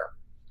of here,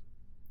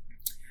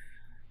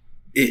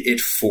 it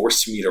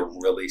forced me to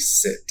really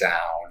sit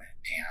down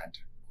and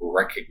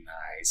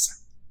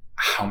recognize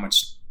how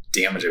much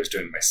damage I was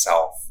doing to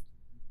myself.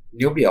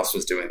 Nobody else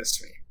was doing this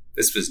to me.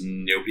 This was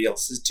nobody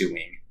else's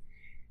doing.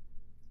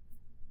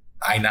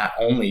 I not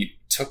only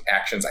took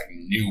actions I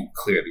knew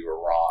clearly were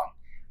wrong,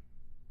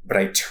 but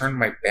I turned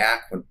my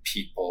back when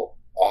people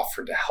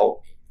offered to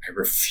help me. I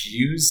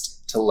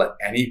refused to let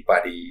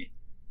anybody,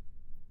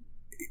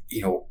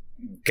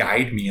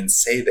 guide me and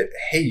say that,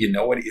 hey, you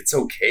know what? It's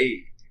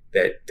okay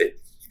that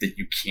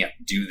you can't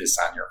do this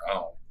on your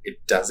own.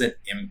 It doesn't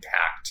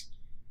impact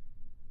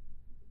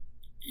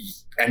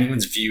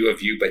anyone's view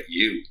of you but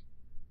you.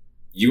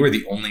 You are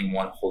the only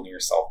one holding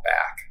yourself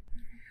back.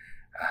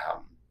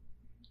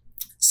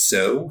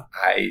 So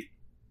I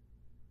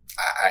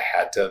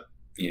had to,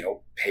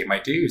 pay my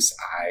dues.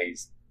 I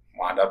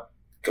wound up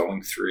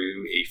going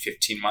through a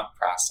 15-month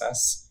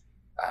process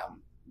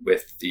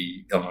with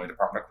the Illinois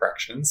Department of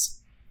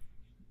Corrections.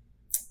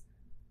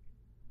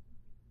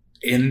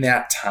 In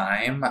that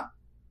time,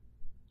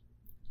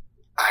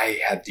 I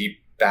had the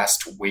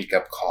best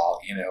wake-up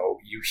call.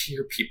 You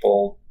hear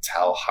people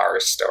tell horror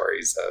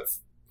stories of,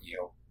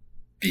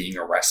 being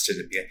arrested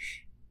and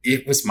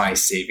it was my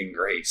saving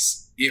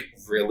grace. It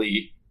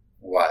really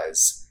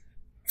was.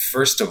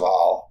 First of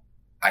all,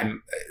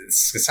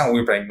 it's going to sound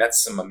weird, but I met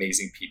some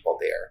amazing people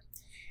there,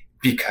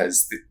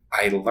 because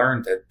I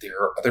learned that there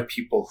are other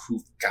people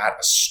who've got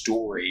a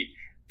story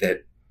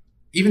that,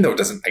 even though it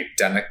doesn't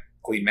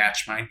identically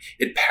match mine,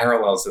 it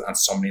parallels it on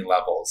so many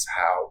levels.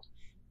 How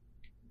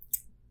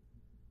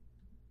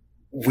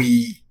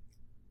we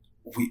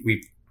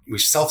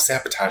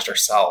self-sabotaged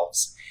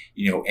ourselves,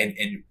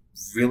 and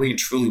really and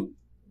truly,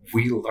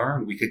 we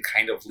learned we could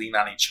kind of lean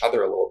on each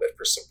other a little bit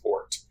for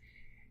support.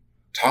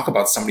 Talk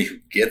about somebody who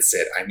gets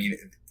it. I mean,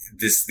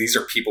 these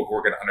are people who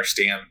are going to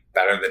understand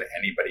better than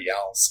anybody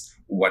else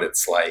what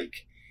it's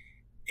like.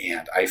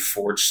 And I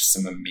forged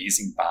some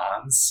amazing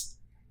bonds.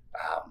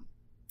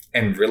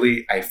 And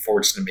really, I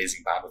forged an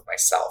amazing bond with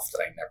myself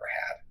that I never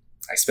had.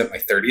 I spent my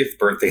 30th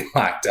birthday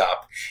locked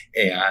up,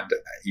 and,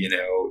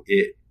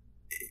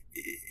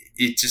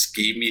 it just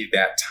gave me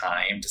that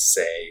time to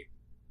say,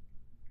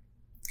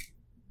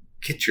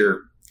 get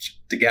your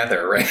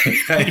together, right?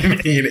 I mean,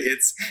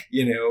 it's,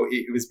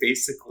 it was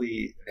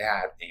basically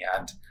that.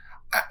 And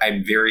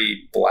I'm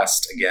very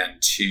blessed again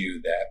too,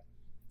 that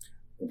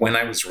when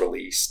I was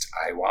released,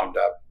 I wound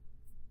up,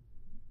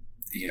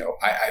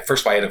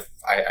 first of all,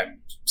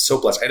 I'm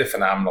so blessed. I had a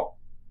phenomenal,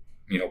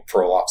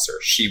 parole officer.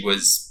 She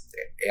was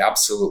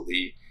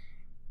absolutely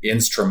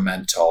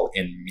instrumental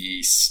in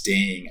me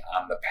staying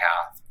on the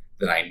path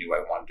that I knew I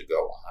wanted to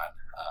go on.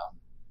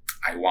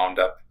 I wound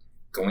up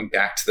going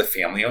back to the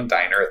family-owned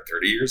diner at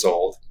 30 years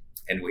old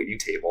and waiting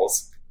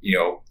tables,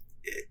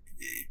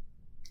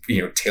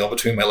 tail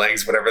between my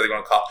legs, whatever they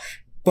want to call it.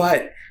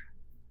 But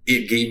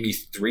it gave me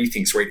three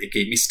things, right? It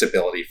gave me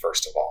stability,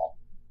 first of all.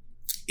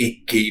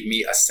 It gave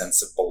me a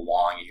sense of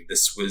belonging.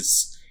 This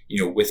was,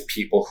 with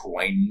people who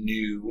I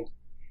knew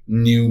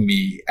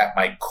me at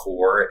my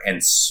core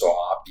and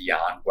saw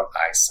beyond what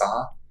I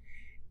saw.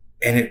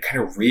 And it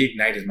kind of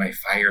reignited my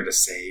fire to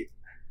say,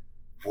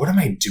 what am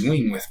I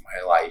doing with my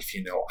life?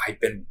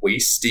 I've been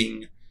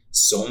wasting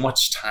so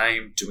much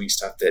time doing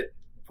stuff that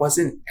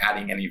wasn't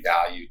adding any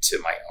value to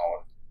my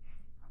own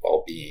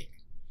well-being.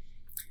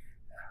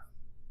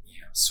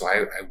 So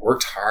I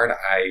worked hard.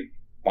 I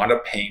wound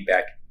up paying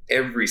back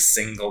every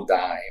single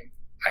dime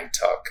I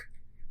took.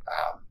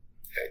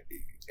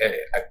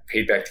 I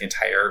paid back the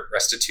entire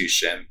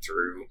restitution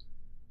through,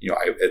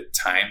 at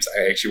times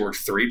I actually worked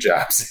 3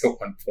 jobs at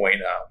one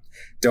point.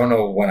 Don't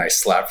know when I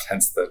slept,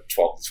 hence the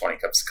 12 to 20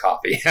 cups of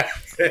coffee.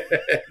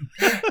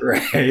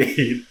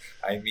 Right.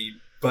 I mean,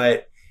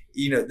 but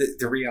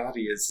the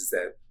reality is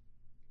that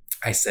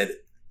I said,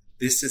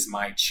 this is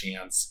my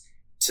chance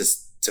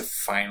to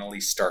finally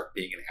start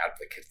being an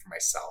advocate for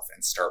myself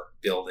and start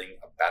building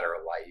a better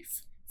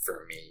life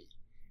for me.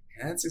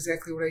 And that's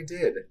exactly what I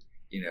did.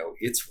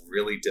 It's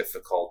really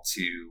difficult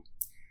to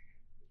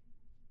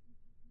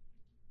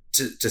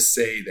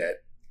say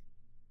that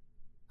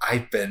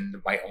I've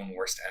been my own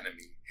worst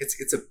enemy.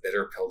 It's a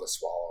bitter pill to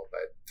swallow,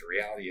 but the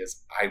reality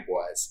is I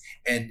was.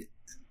 And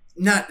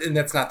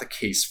that's not the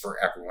case for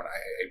everyone.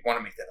 I want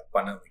to make that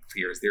abundantly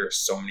clear, as there are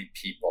so many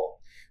people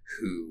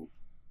who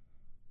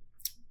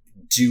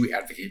do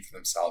advocate for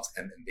themselves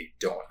and they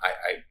don't.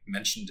 I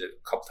mentioned it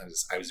a couple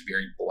times. I was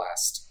very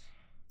blessed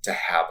to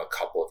have a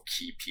couple of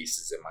key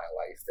pieces in my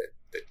life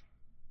that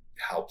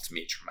helped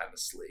me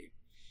tremendously.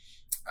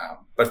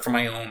 But for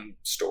my own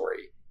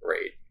story,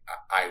 right,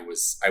 I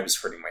was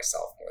hurting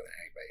myself more than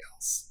anybody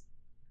else.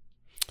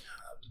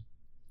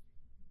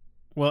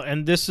 Well,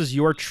 and this is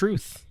your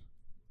truth,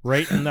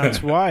 right? And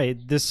that's why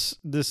this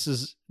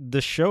is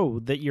the show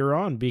that you're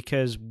on,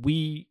 because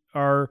we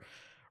are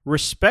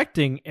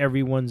respecting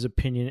everyone's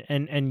opinion,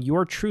 and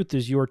your truth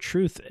is your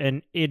truth.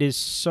 And it is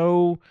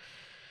so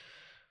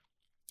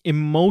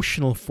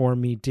emotional for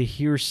me to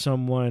hear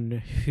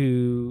someone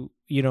who,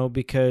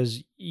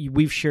 because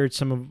we've shared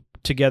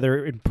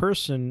together in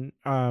person,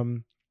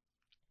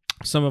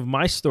 some of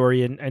my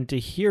story, and to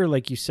hear,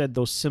 like you said,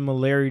 those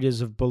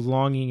similarities of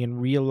belonging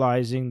and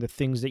realizing the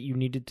things that you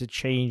needed to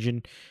change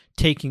and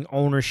taking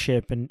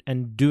ownership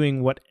and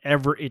doing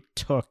whatever it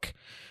took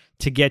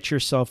to get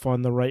yourself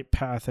on the right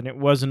path. And it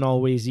wasn't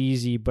always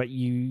easy, but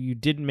you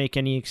didn't make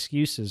any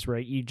excuses,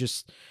 right?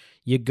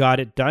 You got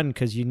it done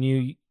because you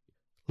knew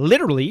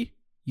literally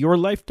your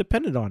life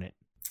depended on it.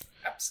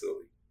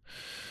 Absolutely.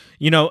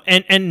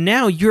 And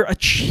now you're a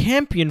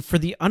champion for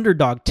the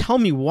underdog. Tell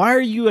me, why are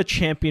you a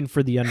champion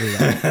for the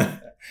underdog?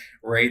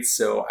 Right.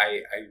 So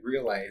I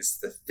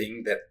realized the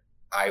thing that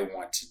I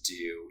want to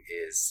do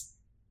is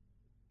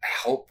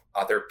help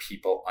other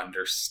people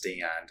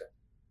understand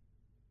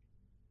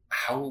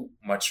how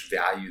much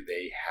value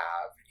they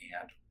have.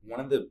 And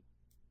one of the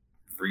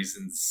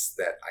reasons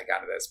that I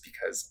got into this,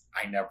 because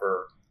I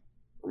never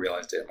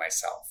realized it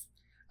myself.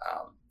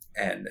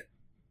 And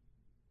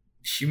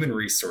human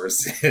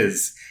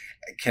resources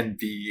can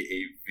be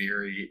a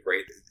very,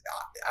 right,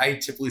 I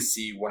typically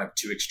see one of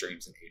two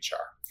extremes in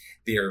HR.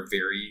 They are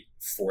very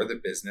for the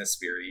business,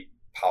 very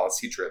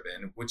policy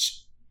driven,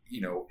 which,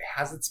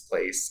 has its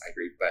place, I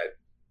agree, but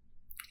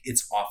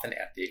it's often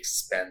at the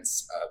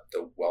expense of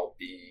the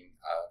well-being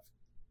of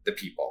the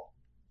people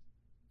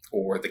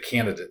or the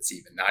candidates,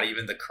 even not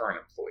even the current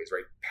employees,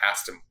 right?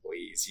 Past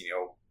employees,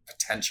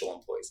 potential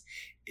employees.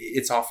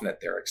 It's often at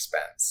their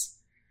expense.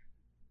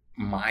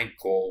 My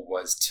goal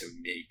was to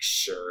make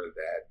sure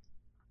that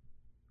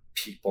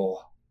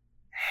people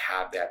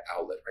have that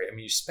outlet, right? I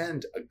mean, you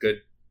spend a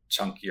good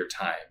chunk of your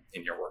time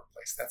in your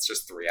workplace. That's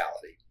just the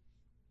reality.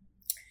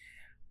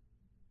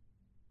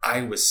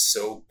 I was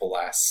so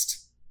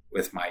blessed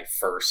with my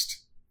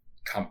first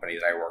company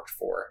that I worked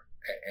for.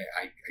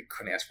 I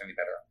couldn't ask for any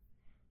better.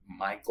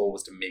 My goal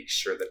was to make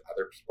sure that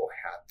other people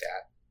had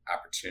that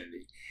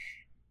opportunity.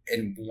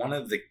 And one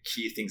of the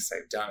key things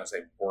I've done is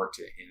I've worked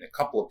in a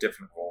couple of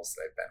different roles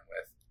that I've been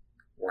with,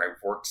 where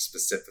I've worked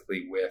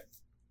specifically with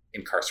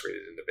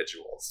incarcerated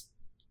individuals,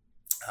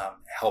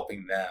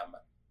 helping them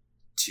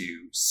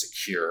to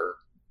secure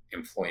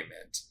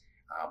employment,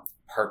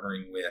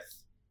 partnering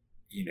with,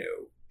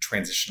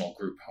 transitional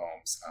group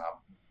homes,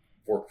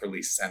 work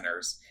release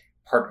centers,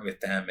 partnering with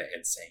them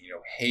and saying,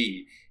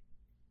 hey,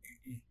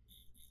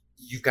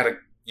 you've got a,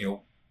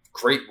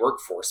 great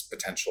workforce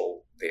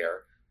potential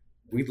there.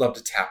 We'd love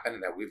to tap into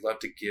that. We'd love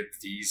to give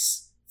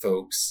these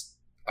folks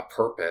a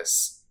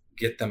purpose,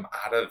 get them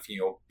out of,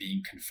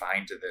 being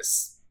confined to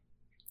this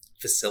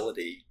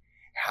facility,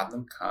 have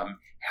them come,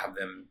 have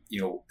them,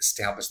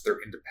 establish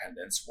their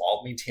independence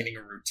while maintaining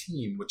a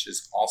routine, which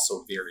is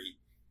also very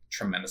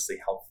tremendously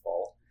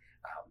helpful.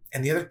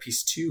 And the other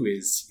piece too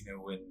is,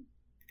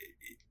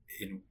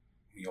 in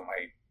my,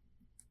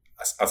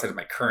 outside of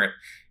my current,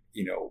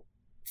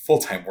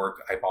 full-time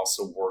work, I've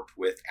also worked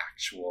with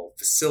actual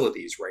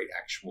facilities, right?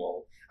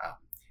 Actual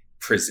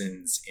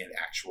prisons and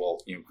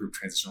actual, group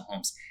transitional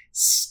homes,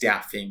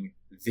 staffing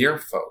their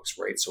folks,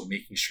 right? So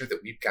making sure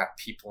that we've got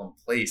people in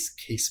place,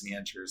 case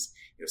managers,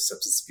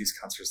 substance abuse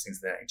counselors, things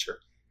of that nature,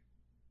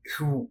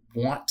 who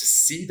want to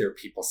see their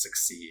people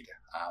succeed.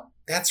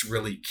 That's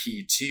really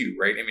key too,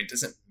 right? I mean, it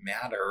doesn't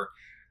matter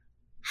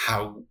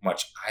how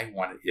much I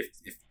want it.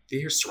 If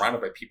they're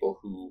surrounded by people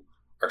who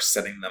are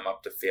setting them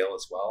up to fail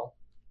as well,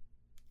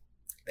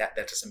 that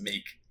doesn't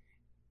make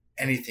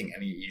anything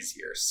any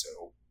easier.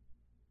 So,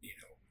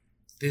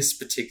 this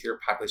particular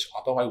population,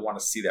 although I want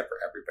to see that for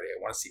everybody,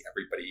 I want to see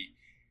everybody,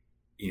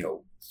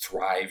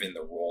 thrive in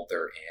the role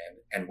they're in.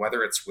 And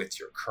whether it's with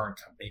your current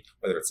company,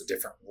 whether it's a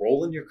different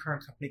role in your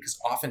current company, because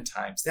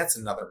oftentimes that's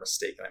another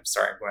mistake. And I'm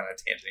sorry, I'm going on a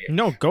tangent here.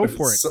 No, go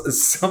for it.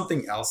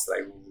 Something else that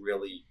I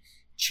really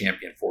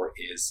champion for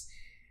is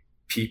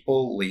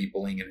people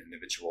labeling an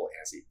individual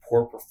as a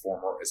poor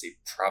performer, as a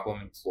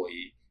problem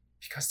employee,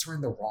 because they're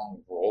in the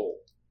wrong role.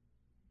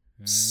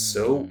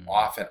 So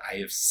often I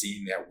have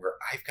seen that where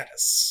I've got a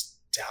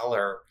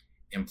stellar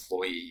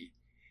employee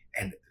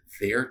and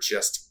they're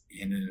just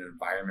in an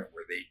environment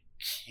where they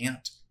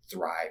can't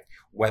thrive,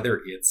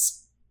 whether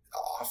it's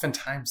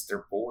oftentimes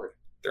they're bored,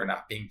 they're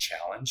not being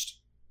challenged,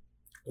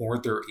 or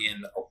they're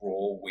in a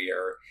role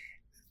where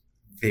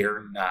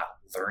they're not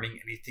learning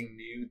anything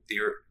new,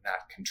 they're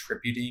not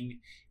contributing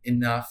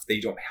enough, they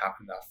don't have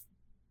enough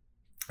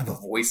of a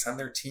voice on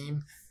their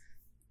team.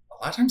 A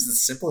lot of times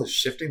it's simple as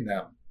shifting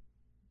them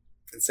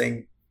and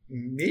saying,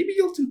 maybe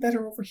you'll do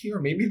better over here.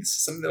 Maybe this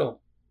is something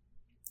that'll,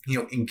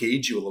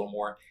 engage you a little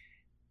more.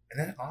 And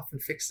that often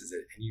fixes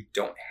it. And you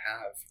don't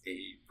have a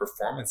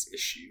performance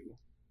issue.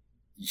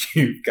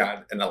 You've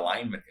got an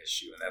alignment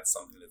issue. And that's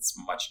something that's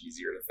much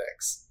easier to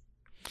fix.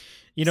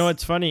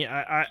 It's funny.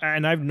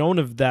 I've known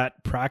of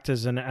that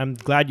practice, and I'm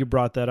glad you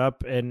brought that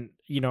up. And,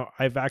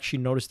 I've actually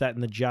noticed that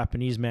in the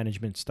Japanese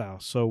management style.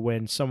 So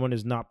when someone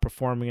is not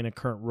performing in a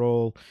current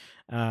role,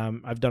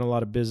 I've done a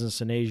lot of business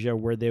in Asia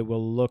where they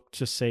will look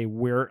to say,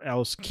 where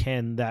else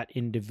can that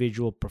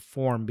individual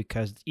perform?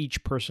 Because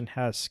each person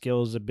has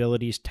skills,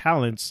 abilities,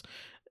 talents.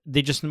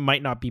 They just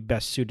might not be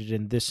best suited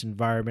in this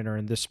environment or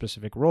in this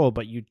specific role,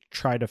 but you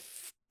try to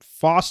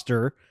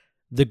foster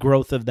the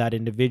growth of that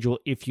individual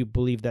if you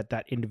believe that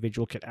that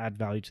individual can add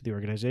value to the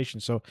organization.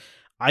 So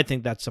I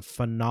think that's a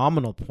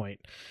phenomenal point.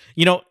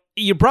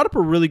 You brought up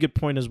a really good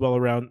point as well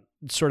around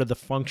sort of the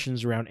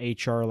functions around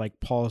HR, like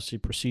policy,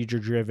 procedure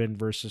driven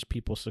versus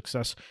people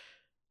success.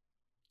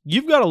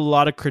 You've got a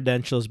lot of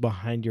credentials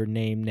behind your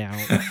name now.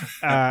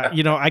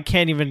 I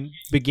can't even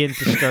begin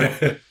to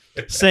start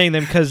saying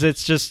them because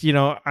it's just,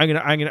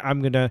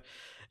 I'm gonna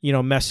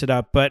mess it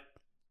up. But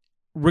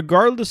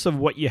regardless of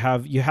what you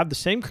have the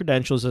same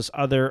credentials as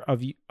other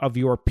of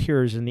your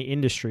peers in the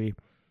industry.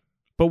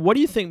 But what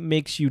do you think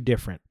makes you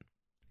different?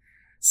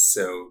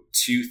 So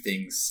 2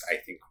 things I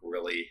think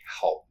really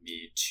help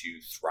me to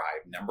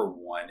thrive. Number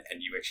one,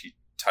 and you actually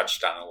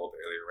touched on it a little bit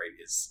earlier,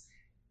 right, is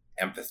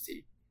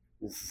empathy.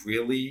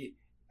 Really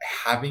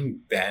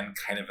having been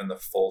kind of in the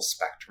full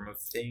spectrum of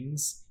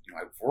things,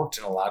 I've worked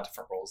in a lot of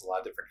different roles, a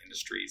lot of different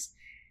industries,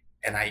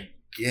 and I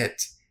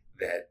get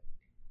that,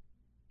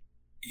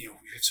 you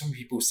have some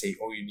people who say,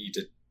 oh, you need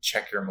to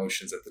check your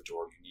emotions at the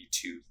door. You need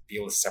to be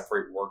able to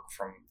separate work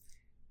from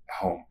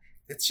home.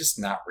 It's just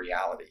not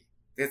reality.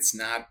 That's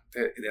not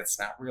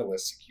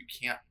realistic. You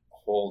can't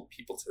hold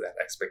people to that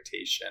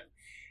expectation.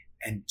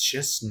 And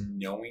just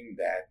knowing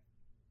that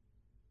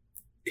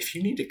if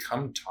you need to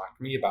come talk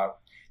to me about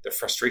the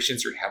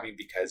frustrations you're having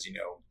because,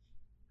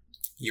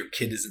 your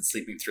kid isn't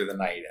sleeping through the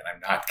night and I'm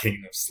not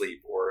getting enough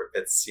sleep, or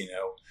if it's,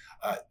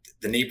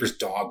 the neighbor's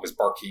dog was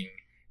barking,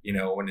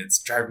 and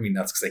it's driving me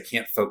nuts because I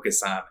can't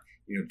focus on,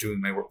 doing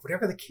my work,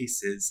 whatever the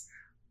case is,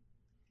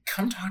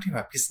 come talk to me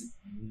about it, because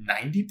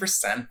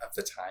 90% of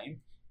the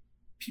time,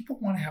 people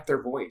want to have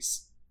their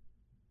voice.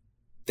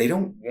 They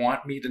don't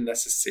want me to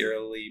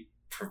necessarily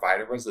provide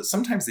a resolution.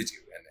 Sometimes they do.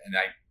 And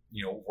I,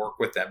 work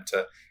with them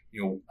to,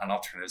 on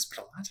alternatives, but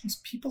a lot of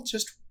times people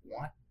just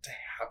want to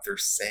have their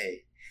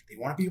say. They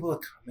want to be able to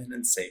come in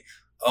and say,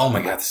 oh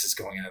my God, this is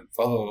going on,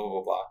 blah, blah, blah,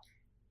 blah, blah.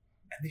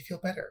 And they feel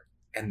better.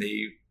 And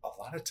they, a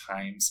lot of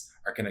times,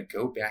 are going to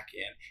go back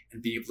in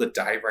and be able to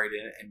dive right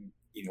in and,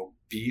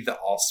 be the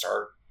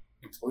all-star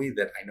employee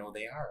that I know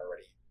they are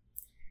already.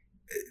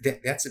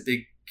 That's a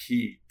big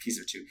key piece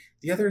of it too.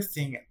 The other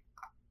thing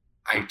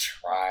I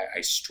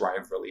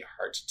strive really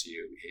hard to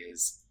do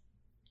is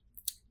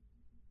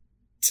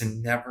to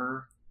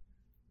never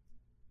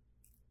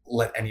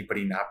let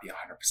anybody not be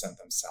 100%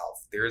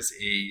 themselves. There's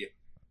a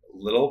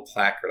little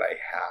placard I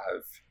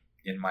have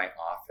in my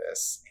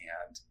office,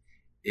 and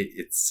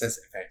it says,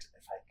 in fact,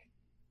 if I can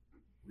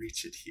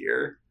reach it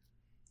here.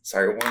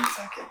 Sorry, 1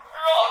 second.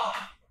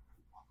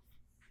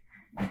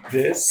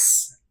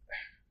 This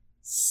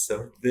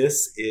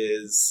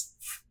is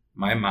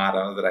my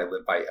motto that I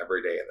live by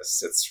every day, and this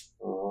sits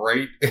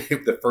right,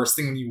 the first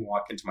thing when you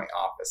walk into my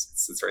office, it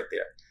sits right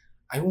there.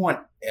 I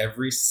want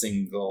every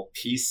single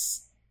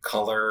piece,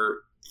 color,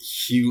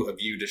 hue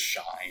of you to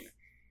shine.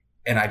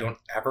 And I don't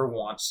ever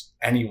want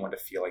anyone to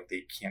feel like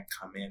they can't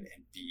come in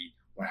and be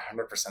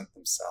 100%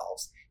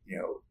 themselves.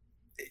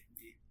 It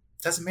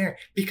doesn't matter,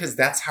 because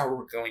that's how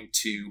we're going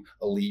to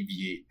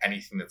alleviate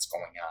anything that's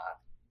going on,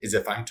 is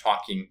if I'm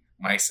talking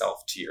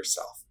myself to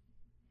yourself.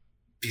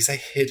 Because I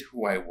hid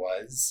who I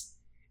was,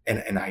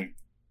 and I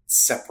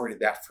separated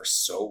that for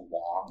so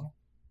long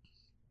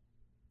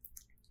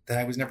that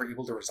I was never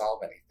able to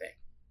resolve anything.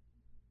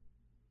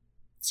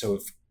 So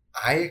if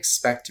I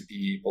expect to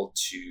be able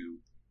to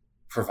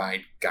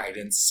provide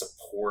guidance,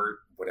 support,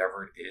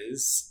 whatever it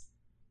is,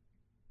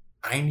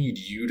 I need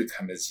you to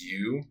come as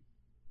you,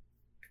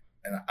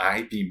 and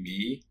I be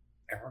me,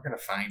 and we're going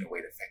to find a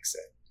way to fix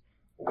it,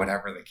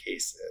 whatever the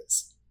case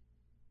is.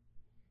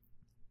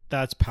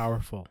 That's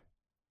powerful.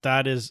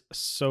 That is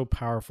so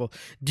powerful.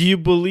 Do you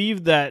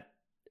believe that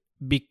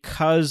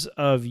because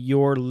of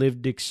your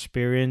lived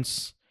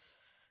experience,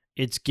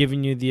 it's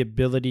given you the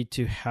ability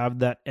to have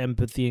that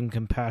empathy and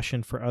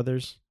compassion for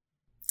others?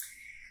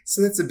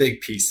 So that's a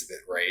big piece of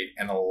it, right?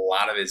 And a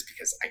lot of it is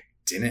because I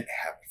didn't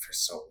have it for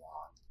so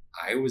long.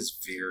 I was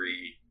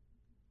very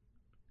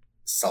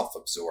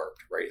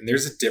self-absorbed, right? And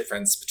there's a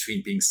difference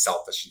between being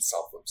selfish and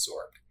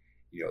self-absorbed.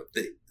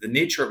 The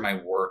nature of my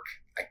work,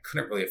 I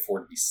couldn't really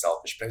afford to be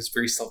selfish, but I was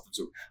very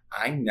self-absorbed.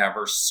 I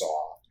never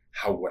saw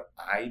how what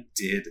I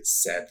did,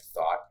 said,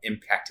 thought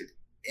impacted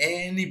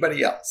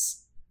anybody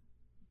else.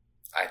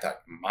 I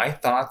thought my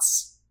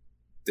thoughts,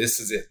 this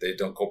is it. They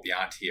don't go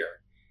beyond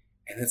here.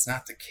 And it's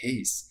not the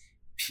case.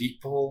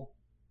 People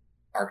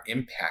are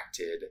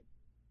impacted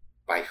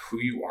by who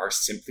you are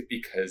simply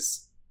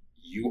because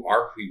you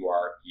are who you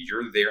are.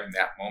 You're there in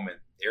that moment.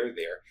 They're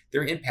there.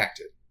 They're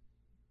impacted.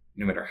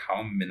 No matter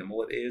how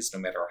minimal it is, no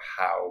matter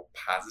how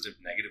positive,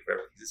 negative,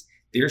 whatever it is,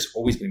 there's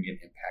always going to be an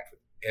impact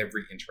with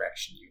every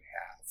interaction you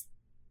have.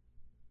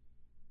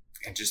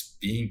 And just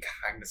being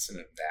cognizant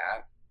of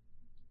that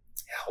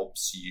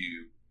helps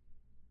you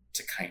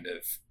to kind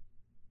of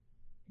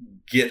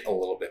get a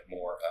little bit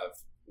more of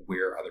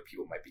where other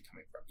people might be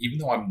coming from. Even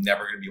though I'm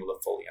never going to be able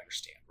to fully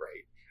understand,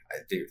 right?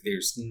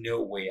 There's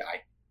no way I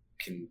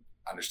can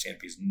understand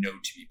because no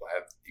two people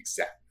have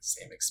exactly the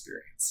same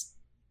experience.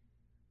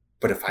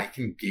 But if I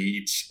can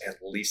gauge at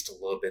least a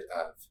little bit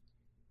of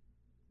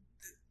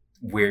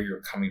where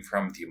you're coming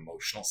from, the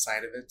emotional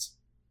side of it,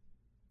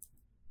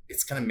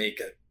 it's going to make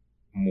a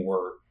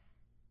more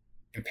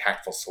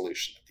impactful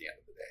solution at the end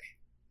of the day.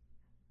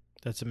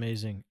 That's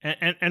amazing.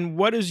 And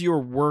what is your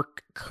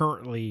work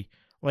currently?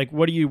 Like,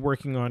 what are you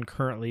working on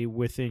currently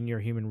within your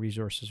human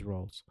resources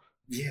roles?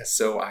 Yeah,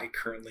 so I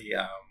currently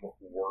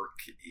work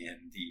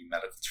in the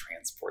medical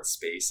transport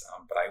space,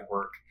 but I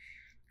work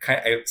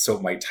so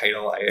my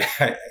title,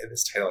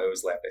 this title I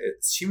always laugh at.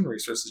 It's human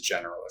resources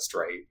generalist,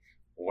 right?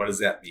 What does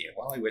that mean?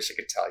 Well, I wish I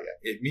could tell you.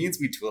 It means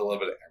we do a little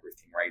bit of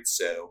everything, right?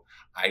 So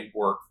I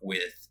work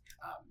with,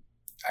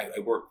 I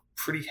work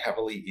pretty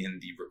heavily in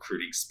the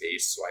recruiting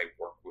space. So I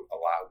work a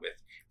lot with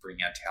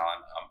bringing on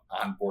talent,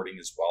 onboarding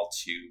as well,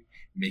 to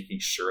making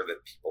sure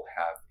that people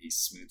have a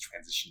smooth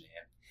transition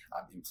in.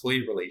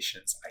 Employee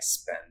relations, I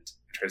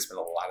try to spend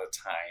a lot of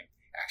time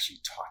actually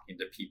talking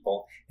to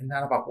people and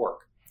not about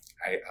work.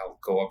 I'll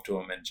go up to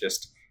them and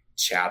just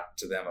chat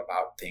to them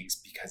about things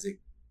because it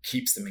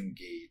keeps them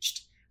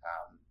engaged.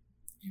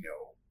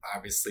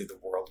 Obviously the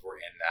world we're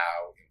in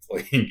now,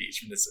 employee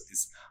engagement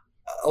is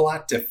a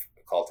lot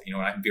difficult, and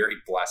I'm very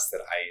blessed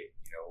that I,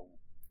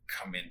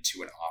 come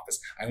into an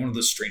office. I'm one of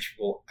those strange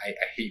people. I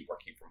hate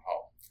working from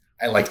home.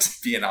 I like to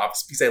be in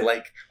office because I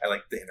like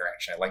the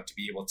interaction. I like to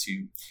be able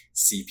to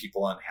see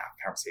people and have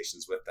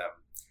conversations with them.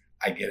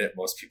 I get it.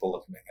 Most people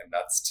look at me like I'm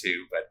nuts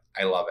too, but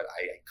I love it.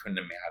 I couldn't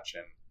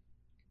imagine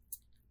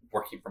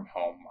working from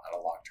home on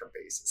a long-term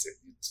basis. It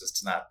just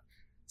does not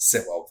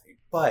sit well with me.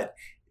 But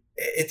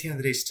at the end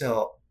of the day,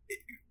 still,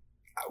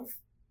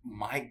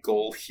 my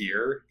goal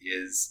here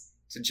is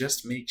to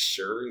just make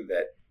sure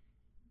that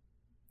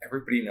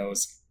everybody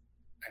knows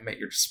I'm at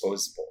your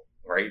disposal,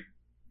 right?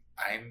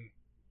 I'm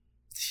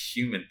the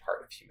human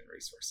part of human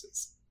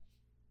resources.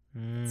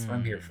 That's what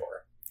I'm here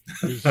for.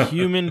 The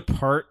human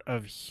part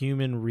of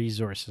human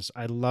resources.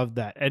 I love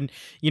that. And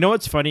you know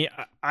what's funny?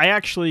 I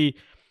actually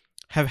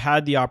have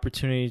had the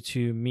opportunity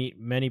to meet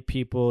many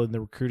people in the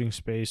recruiting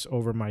space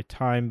over my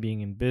time being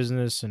in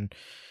business. And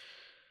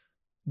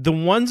the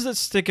ones that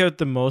stick out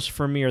the most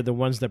for me are the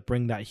ones that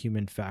bring that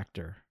human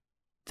factor,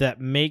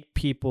 that make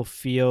people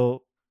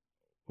feel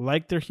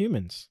like they're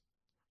humans,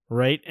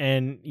 right?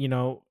 And,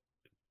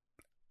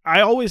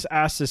 I always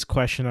ask this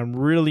question. I'm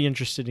really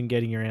interested in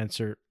getting your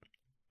answer.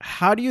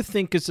 How do you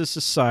think as a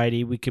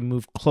society we can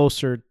move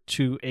closer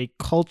to a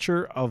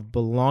culture of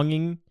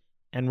belonging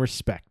and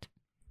respect?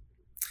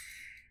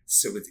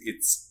 So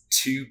it's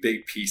two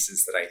big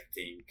pieces that I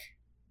think,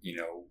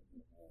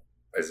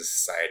 as a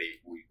society,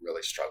 we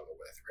really struggle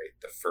with, right?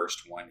 The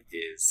first one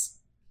is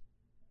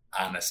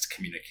honest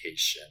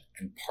communication.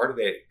 And part of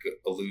that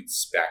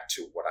alludes back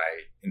to what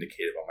I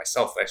indicated about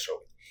myself that I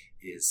struggle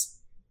with, is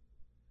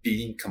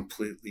being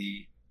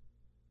completely,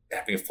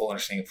 having a full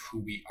understanding of who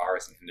we are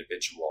as an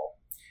individual.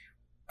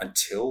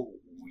 Until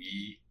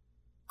we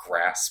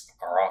grasp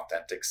our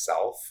authentic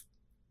self,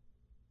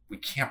 we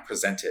can't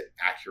present it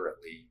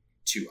accurately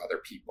to other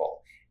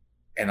people.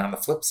 And on the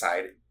flip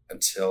side,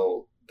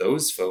 until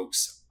those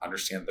folks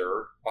understand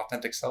their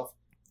authentic self,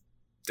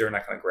 they're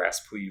not going to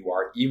grasp who you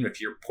are, even if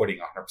you're putting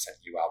 100%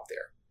 you out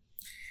there.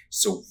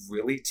 So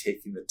really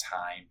taking the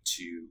time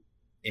to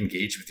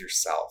engage with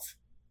yourself.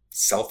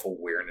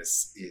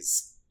 Self-awareness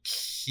is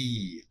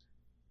key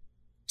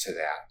to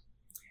that.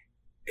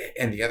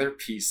 And the other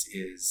piece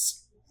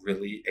is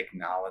really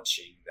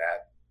acknowledging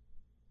that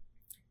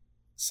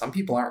some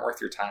people aren't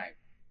worth your time,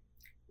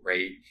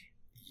 right?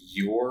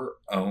 Your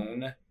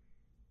own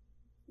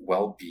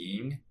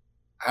well-being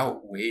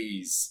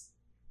outweighs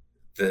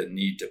the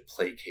need to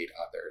placate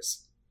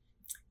others.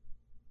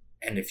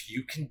 And if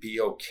you can be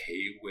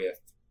okay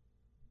with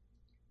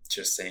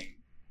just saying,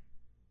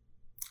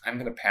 I'm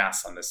going to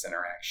pass on this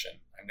interaction,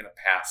 I'm going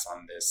to pass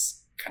on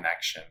this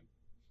connection,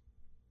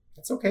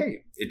 that's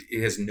okay.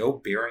 It has no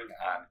bearing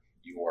on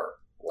your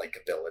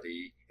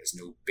likability, it has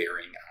no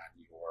bearing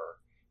on your,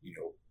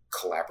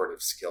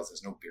 collaborative skills,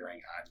 there's no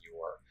bearing on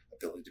your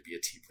ability to be a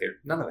team player,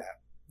 none of that.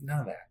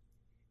 None of that.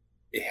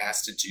 It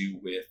has to do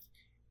with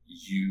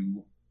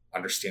you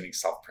understanding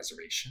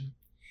self-preservation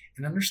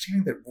and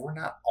understanding that we're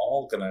not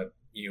all going to,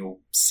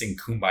 sing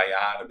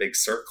Kumbaya in a big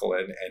circle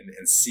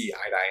and see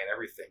eye to eye and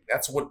everything.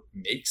 That's what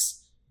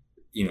makes,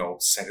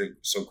 Cider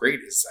so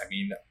great is,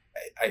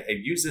 I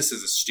use this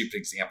as a stupid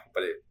example,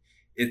 but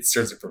it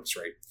serves a purpose,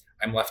 right?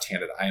 I'm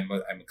left-handed. I'm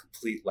a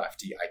complete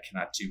lefty. I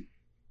cannot do,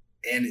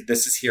 and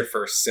this is here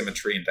for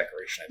symmetry and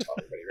decoration. I tell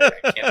everybody, right?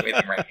 I can't do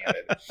anything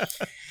right-handed.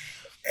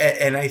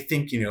 And I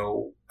think,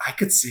 I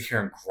could sit here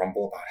and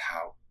grumble about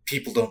how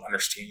people don't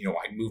understand,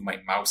 I move my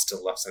mouse to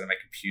the left side of my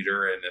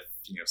computer. And if,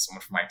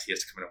 someone from IT has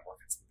to come in and work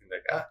on something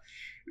like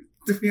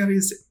the reality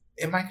is,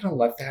 am I going to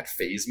let that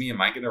faze me? Am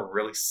I going to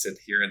really sit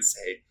here and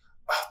say,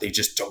 oh, they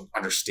just don't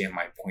understand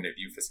my point of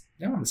view?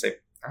 No, I'm going to say,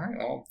 all right,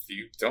 well, if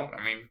you don't,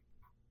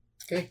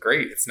 okay,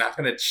 great. It's not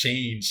going to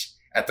change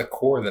at the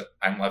core that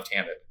I'm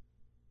left-handed.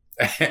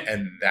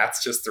 And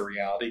that's just the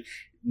reality.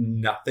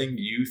 Nothing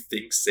you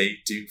think, say,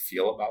 do,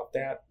 feel about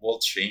that will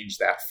change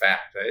that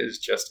fact. That is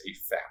just a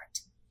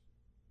fact.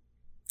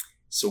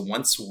 So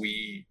once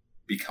we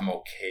become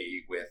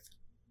okay with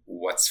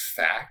what's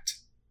fact,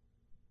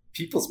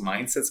 people's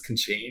mindsets can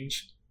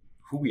change.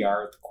 Who we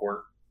are at the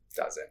core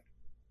doesn't.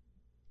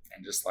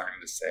 And just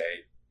learning to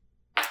say,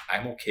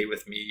 I'm okay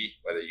with me,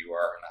 whether you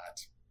are or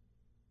not.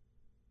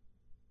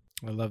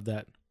 I love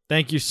that.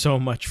 Thank you so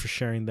much for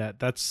sharing that.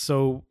 That's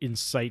so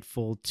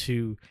insightful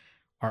to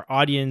our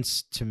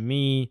audience, to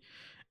me,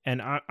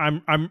 and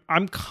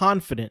I'm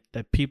confident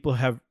that people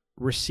have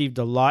received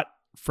a lot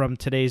from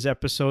today's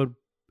episode,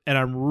 and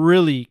I'm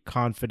really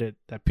confident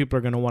that people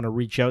are going to want to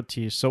reach out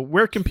to you. So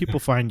where can people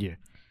find you?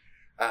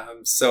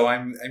 So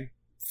I'm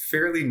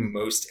fairly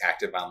most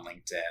active on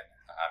LinkedIn.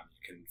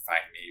 You can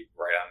find me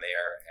right on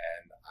there,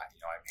 and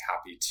I'm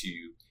happy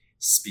to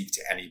speak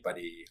to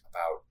anybody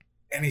about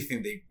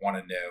anything they want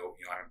to know.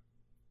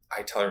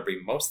 I tell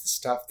everybody most of the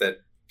stuff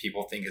that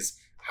people think is,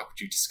 how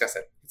could you discuss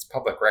it? It's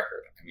public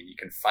record. You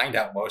can find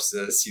out most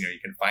of this. You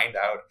can find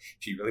out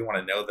if you really want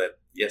to know that,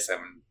 yes, I'm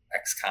an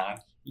ex-con.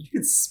 You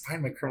can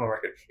find my criminal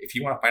record. If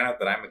you want to find out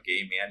that I'm a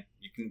gay man,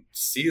 you can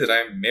see that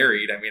I'm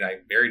married. I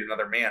married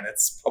another man.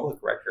 It's public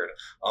record.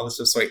 All this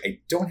stuff. So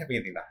I don't have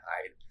anything to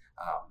hide.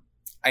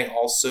 I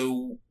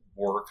also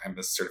work, I'm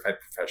a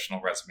certified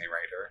professional resume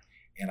writer,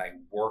 and I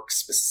work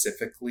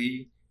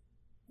specifically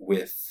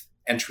with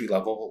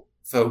entry-level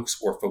folks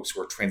or folks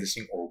who are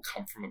transitioning or who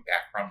come from a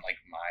background like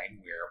mine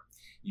where,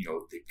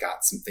 they've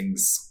got some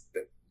things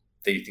that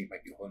they think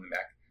might be holding them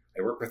back.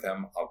 I work with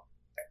them.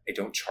 I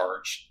don't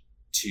charge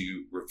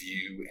to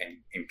review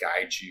and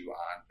guide you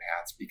on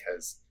paths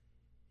because,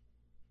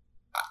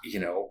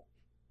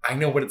 I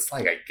know what it's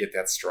like. I get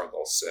that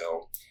struggle.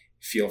 So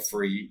feel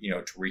free,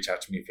 to reach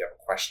out to me if you have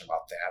a question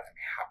about that. I'm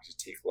happy to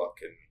take a look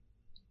and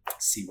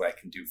see what I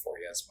can do for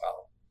you as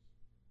well.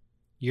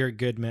 You're a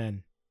good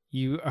man.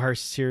 You are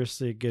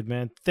seriously a good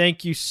man.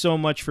 Thank you so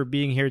much for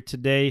being here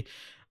today.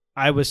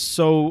 I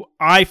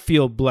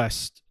feel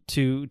blessed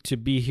to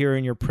be here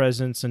in your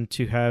presence and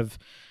to have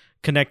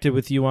connected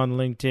with you on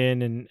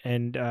LinkedIn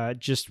and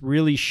just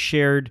really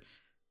shared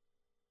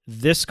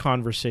this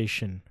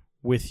conversation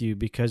with you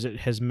because it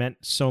has meant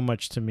so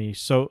much to me.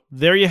 So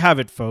there you have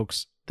it,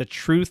 folks. The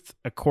truth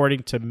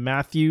according to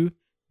Matthew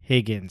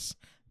Higgins.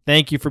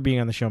 Thank you for being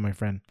on the show, my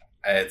friend.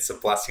 It's a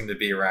blessing to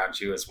be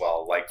around you as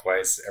well.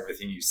 Likewise,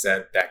 everything you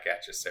said, back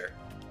at you, sir.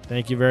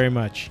 Thank you very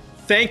much.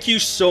 Thank you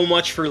so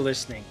much for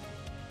listening.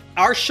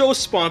 Our show is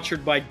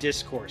sponsored by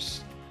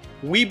Discourse.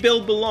 We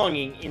build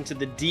belonging into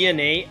the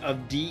DNA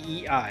of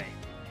DEI.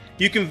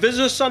 You can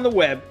visit us on the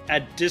web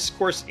at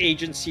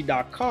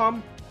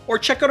discourseagency.com or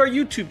check out our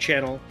YouTube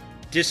channel,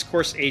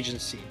 Discourse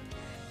Agency.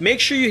 Make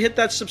sure you hit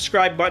that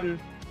subscribe button,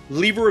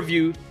 leave a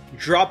review,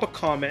 drop a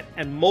comment,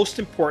 and most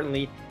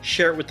importantly,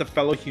 share it with a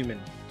fellow human.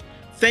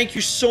 Thank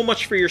you so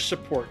much for your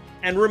support.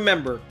 And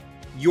remember,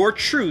 your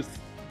truth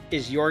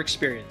is your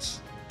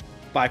experience.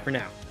 Bye for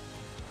now.